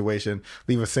that situation,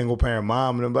 leave a single parent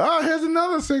mom, and then be like, oh, here's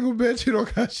another single bitch who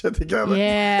don't got shit together.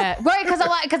 Yeah, right.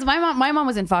 Because my mom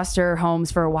was in foster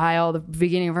homes for a while, the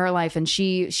beginning of her life, and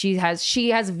she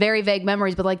has very vague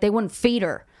memories, but like they wouldn't feed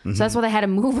her, so that's why they had to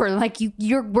move her. Like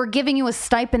we're giving you a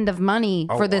stipend of money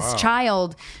for this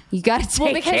child, you got to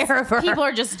take care of her. People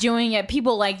are just doing it.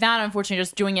 People like that, unfortunately,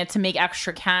 just doing it to make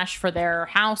extra cash for their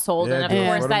household, Yeah, and of just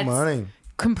course for the that's money.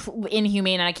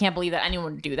 inhumane, and I can't believe that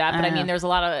anyone would do that. But I mean, there's a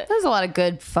lot of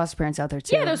good foster parents out there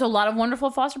too. yeah, there's a lot of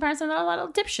wonderful foster parents, and there are a lot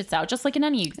of dipshits out, just like in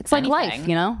any. It's like life,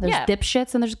 you know. There's Yeah.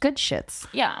 dipshits and there's good shits.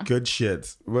 Yeah, Good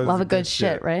shits. What is Love a good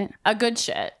shit, right? a good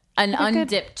shit, an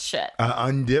undipped shit,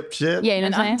 Undipped shit? Yeah, you know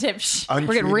an what I'm saying? undipped shit. We're getting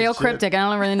Untreated real shit? cryptic. I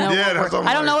don't really know. Yeah, that's what I'm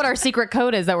I don't know like- what our secret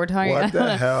code is that we're talking What about.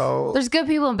 the hell? There's good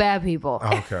people and bad people.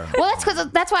 Okay. Well,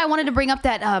 that's why I wanted to bring up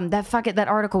that that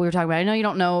article we were talking about. I know you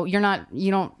don't know. You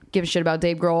don't give a shit about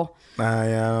Dave Grohl. I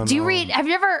don't Do you know. read? Have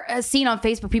you ever seen on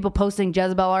Facebook people posting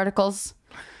Jezebel articles?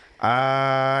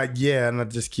 Yeah, and I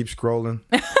just keep scrolling.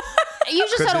 You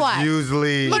just so Because do it's I.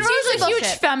 usually... But he's a huge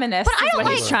bullshit. feminist. But I is don't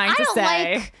what he's trying to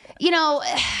say. like, you know,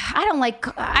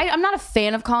 I'm not a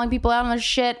fan of calling people out on their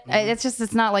shit.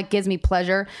 It's not like gives me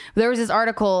pleasure. There was this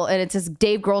article and it says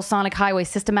Dave Grohl Sonic Highway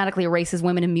systematically erases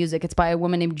women in music. It's by a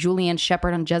woman named Julianne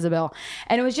Shepard on Jezebel.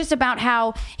 And it was just about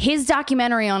how his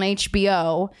documentary on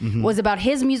HBO was about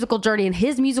his musical journey and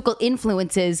his musical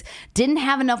influences didn't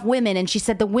have enough women. And she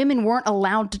said the women weren't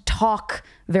allowed to talk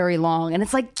very long. And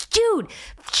it's like, dude,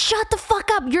 shut the fuck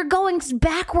up. You're going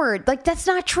backward. Like, that's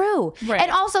not true. Right. And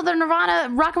also the Nirvana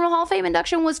Rock and Roll Hall of Fame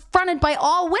induction was fronted by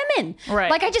all women. Right.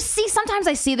 Like, sometimes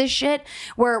I see this shit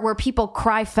where people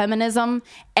cry feminism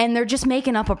and they're just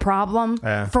making up a problem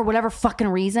for whatever fucking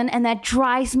reason. And that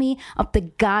drives me up the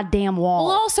goddamn wall.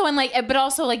 Well, also, but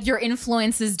also your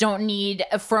influences don't need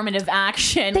affirmative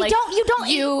action. You're a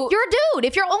dude.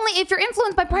 If you're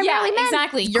influenced by primarily men.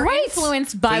 Exactly. You're great.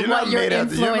 influenced by you're what not you're mad at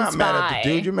influenced you're not mad by. at the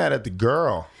dude, you're mad at the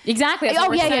girl. Exactly. That's what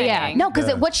we're saying. No,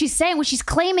 because what she's saying, when she's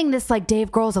claiming this, like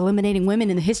Dave Grohl's eliminating women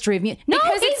in the history of music. No,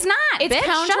 Because he's not. It's bitch.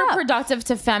 Shut up. counterproductive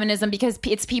to feminism because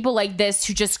it's people like this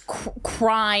who just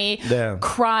cry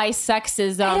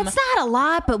sexism. And it's not a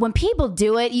lot, but when people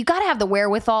do it, you got to have the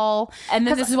wherewithal. And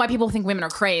then this is why people think women are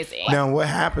crazy. Now, what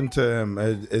happened to him?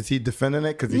 Is he defending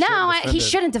it? Because He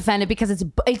shouldn't defend it because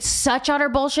it's such utter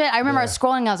bullshit. I remember I was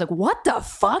scrolling and I was like, what the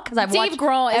fuck? Because I've Dave watched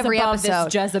Grohl is every above episode.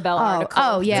 this Jezebel article.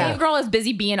 Oh, yeah. Dave Grohl is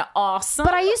busy being awesome.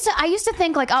 But I used to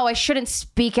think like, I shouldn't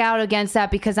speak out against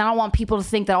that because I don't want people to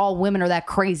think that all women are that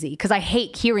crazy. Because I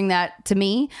hate hearing that to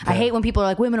me. I hate when people are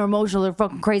like, women are emotional, they're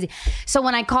fucking crazy. So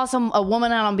when I call a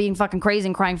woman out on being fucking crazy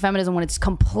and crying feminism when it's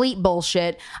complete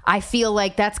bullshit, I feel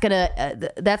like that's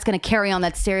gonna carry on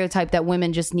that stereotype that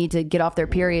women just need to get off their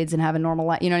periods and have a normal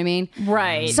life. You know what I mean?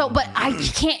 Right. So, but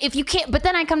but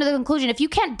then I come to the conclusion, if you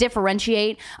can't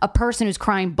differentiate a person who's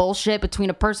crying bullshit between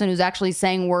a person who's actually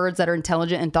saying words that are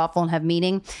intelligent and thoughtful and have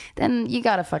meaning, then you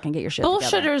gotta fucking get your shit together.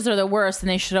 Bullshitters are the worst, and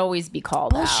they should always be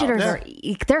called out.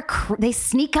 Bullshitters they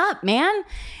sneak up, man,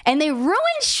 and they ruin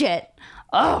shit.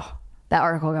 Oh, that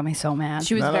article got me so mad.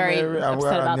 She was very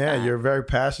upset about that. You're very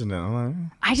passionate. I'm like,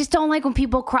 I just don't like when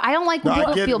people cry. I don't like when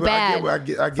people feel bad I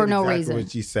get for no exactly reason.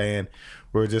 what she's saying.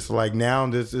 We're just like now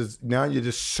you're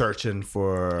just searching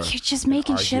for. You're just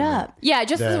making shit up. Yeah,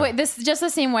 just the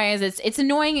same way as it's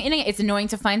annoying. It's annoying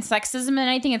to find sexism in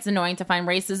anything. It's annoying to find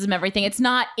racism, everything. It's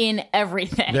not in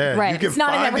everything. Yeah, right. It's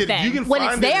not in everything. You can when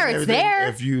find it's there, it's there.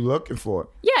 if you're looking for it.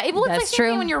 Yeah, it's That's like same true.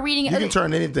 thing when you're reading. You can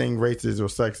turn anything racist or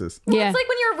sexist. Well, it's like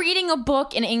when you're reading a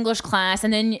book in English class,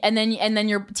 and then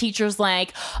your teacher's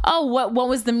like, "Oh, what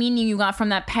was the meaning you got from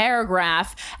that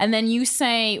paragraph?" And then you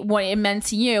say what it meant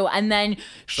to you, and then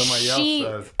Somebody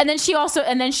else says.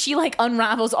 and then she like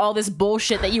unravels all this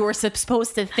bullshit that you were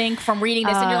supposed to think from reading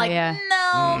this, and you're like, yeah.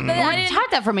 "No, but I didn't."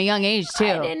 Taught that from a young age too.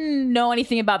 I didn't know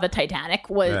anything about the Titanic.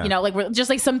 Was like just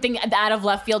like something out of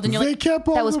left field, and you're They like, kept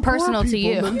all That was the poor personal to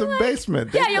people you. in the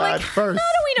basement. They yeah, you're died like, first. how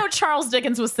do we know Charles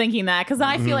Dickens was thinking that? Because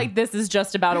I feel like this is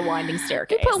just about a winding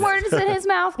staircase. Put words in his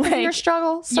mouth in your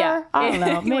struggle, sir. Yeah. I don't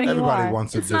know. Maybe you Everybody are.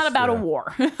 wants to. It's not about a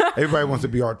war. Everybody wants to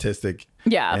be artistic.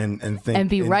 Yeah. and think And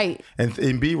be right.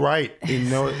 and be right. You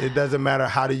know, it doesn't matter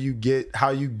how you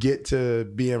get to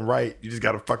being right. You just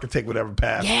gotta fucking take whatever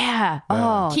path. Yeah.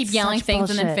 Oh, Keep it's yelling such things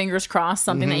and then bullshit. fingers crossed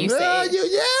something that you say.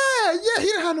 Yeah. He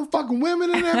didn't have no fucking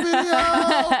women in that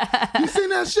video. You seen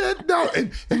that shit? No.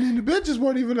 And then the bitches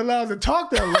weren't even allowed to talk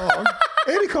that long.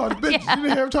 And he called the bitches. You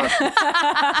didn't hear him talk.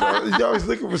 So you're always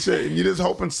looking for shit, and you're just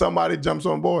hoping somebody jumps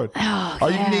on board. All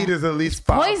you need is at least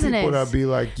 5 poisonous. people that'll be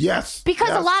like, yes. Because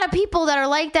yes. a lot of people that are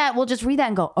like that will just read that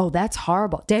and go, "Oh, that's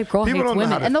horrible." Dave Grohl People hates don't know how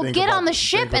women, to and they'll think get about- on the think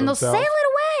ship for and they'll sail themselves.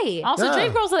 it away. Also, Yeah.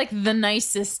 Dave Grohl's like the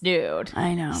nicest dude.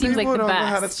 I know. Seems like People the don't know best.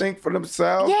 how to think for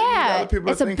themselves. You need Yeah, other people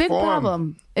to it's a think big for 'em.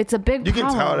 problem. It's a big You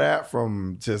problem. can tell that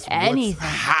from just Anything.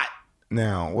 what's hot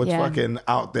now, what's Yeah. fucking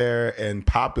out there and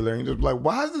popular. And you're just like,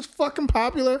 why is this fucking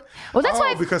popular? Well, that's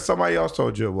why- because somebody else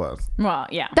told you it was. Well,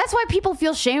 yeah. That's why people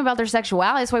feel shame about their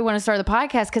sexuality. That's why we want to start the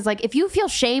podcast. Because, like, if you feel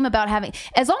shame about having,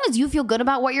 as long as you feel good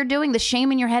about what you're doing, the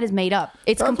shame in your head is made up.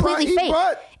 It's That's why I completely eat fake.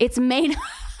 butt. It's made.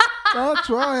 That's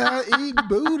why I eat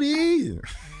booty.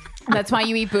 That's why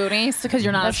you eat booty, because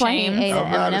you're not That's why he ashamed. ate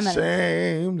I'm not M&M.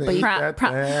 ashamed to eat that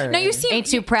thing. No, you seem Ain't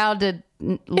too proud to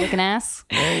lick an ass.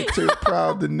 Ain't too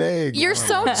proud to nag. you're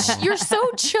so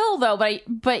chill though,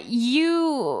 but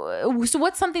you. So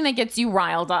what's something that gets you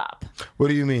riled up? What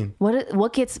do you mean?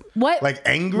 What gets Like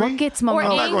angry? what gets my Or I'm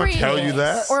not mind? going angry to tell you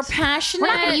that. or passionate? We're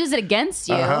not going to use it against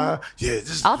you. Yeah,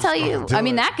 just, I'll tell just you. fucking do I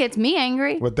mean, it. that gets me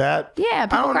angry. With that? Yeah,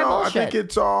 people I don't cry know. bullshit. I think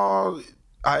it's all.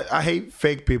 I hate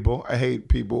fake people. I hate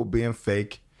people being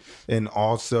fake in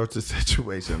all sorts of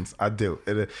situations. I do.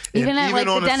 Even at, like,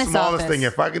 on the dentist's smallest office. thing,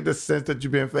 if I get the sense that you're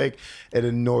being fake, it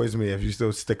annoys me if you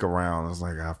still stick around. It's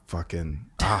like I fucking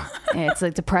Yeah, it's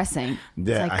like depressing.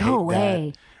 yeah. It's like, I go hate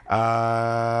away.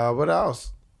 that. What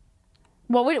else?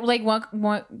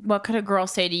 What could a girl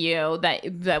say to you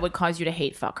that would cause you to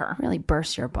hate fuck her? Really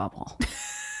burst your bubble.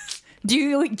 Do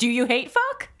you hate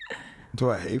fuck? Do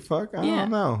I hate fuck? I Yeah.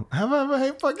 don't know. Have I ever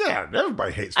hate fuck? Yeah,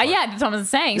 everybody hates fuck. Yeah, that's what I'm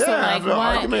saying. Yeah, so like, after the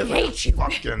what? argument, it's like,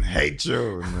 fucking hate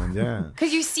you. And then, yeah.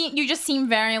 Because you just seem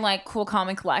very like cool, calm,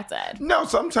 and collected. No,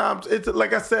 sometimes it's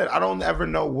like I said, I don't ever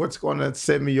know what's going to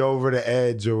send me over the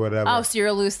edge or whatever. Oh, so you're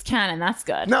a loose cannon. That's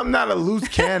good. No, I'm not a loose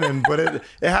cannon, but it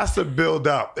has to build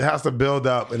up. It has to build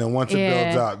up, and then once it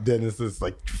builds up, then it's just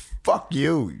like, fuck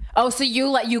you. Oh, so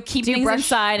you keep you things brush-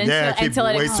 inside until, until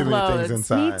it way too many explodes. things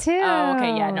inside. Me too. Oh,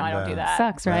 okay. Yeah, no, I don't do that.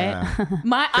 Sucks, right?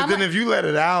 Yeah. I'm Then if you let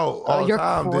it out all the you're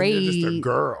time, then you're just a crazy.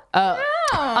 girl.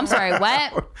 I'm sorry,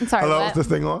 what? I'm sorry, Hello, what? is this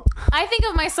thing on? I think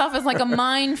of myself as like a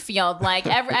minefield. Like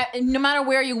no matter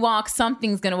where you walk,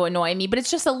 something's going to annoy me, but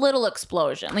it's just a little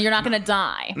explosion. Like, you're not going to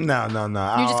die. No.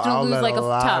 You're just gonna I'll lose, let like, a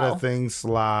lot toe. of things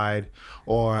slide,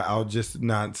 or I'll just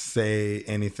not say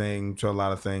anything to a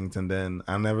lot of things, and then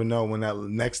I never know when that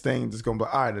next thing just gonna be.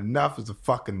 All right, enough is a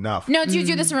fucking enough. No, do you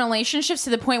do this in relationships to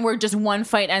the point where just one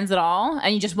fight ends it all,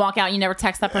 and you just walk out and you never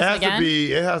text that it person has again?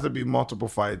 it has to be multiple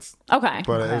fights, Okay.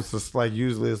 but it's just like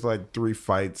usually it's like 3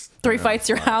 fights. Three fights,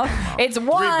 you're out. It's big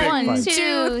one, fights.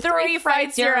 2, 3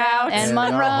 fights, you're out. And And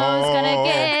Monroe's the gonna whole-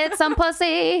 get some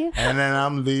pussy. And then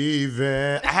I'm leaving.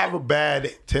 I have a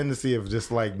bad tendency of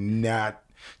just like not.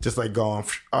 Just like going,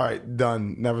 all right,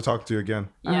 done. Never talk to you again.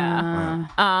 Yeah.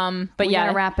 But We yeah,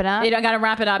 gotta wrap it up? I gotta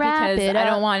wrap it up Wrap because it I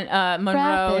don't up. want Monroe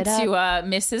Wrap it up. to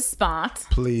miss his spot.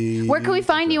 Please. Where can we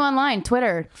find you online?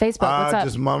 Twitter, Facebook, what's up?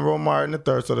 Just Monroe Martin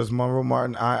III. So there's Monroe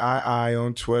Martin I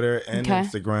on Twitter and Okay.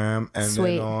 Instagram, and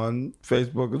Sweet. then on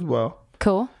Facebook as well.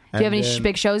 Cool. Do you have any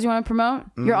big shows you want to promote?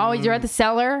 You're at the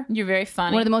Cellar. You're very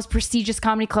funny. One of the most prestigious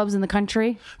comedy clubs in the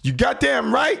country. You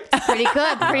goddamn right. Pretty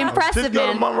good. Pretty impressive, Just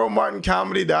go to man.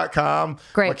 MonroeMartinComedy.com.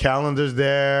 Great. My calendar's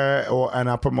there, and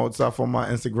I promote stuff on my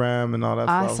Instagram and all that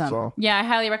Awesome. stuff. So. Yeah, I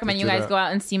highly recommend you guys go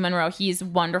out and see Monroe. He's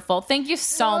wonderful. Thank you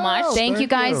so much. Thank you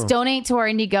guys. Donate to our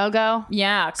Indiegogo.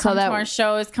 Yeah, come to our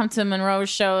shows. Come to Monroe's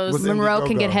shows. What's Monroe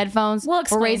can Indiegogo? get headphones. We'll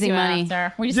explain We're raising to you money.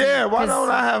 after. We just Yeah, why don't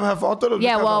I have headphones?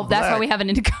 Yeah, well, that's why we have an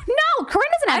Indiegogo. No, Corinne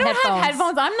doesn't I have don't headphones. have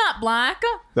headphones. I'm not black.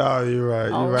 Oh, you're right.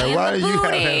 You're right. Why do you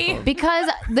have headphones? Because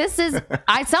this is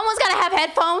someone's got to have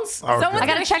headphones. Okay. Someone's I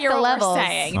gotta gonna check hear the what levels. we're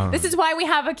saying. This is why we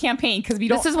have a campaign, because we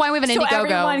don't. This is why we have an so Indiegogo.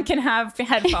 everyone can have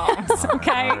headphones.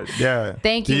 Okay. Yeah.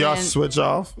 Thank you, Do y'all man. switch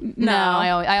off? No,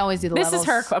 I always do the This levels. is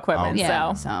her equipment.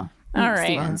 Yeah, So. so. All right.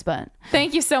 Stevens, but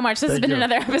Thank you so much. This has Thank been you.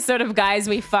 another episode of Guys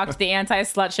We Fucked, the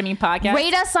anti-slut shaming podcast.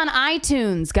 rate us on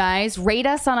iTunes, guys. Rate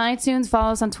us on iTunes.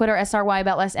 Follow us on Twitter, SRY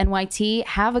about less NYT.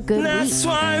 Have a good week. That's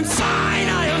why I'm fine,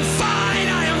 I am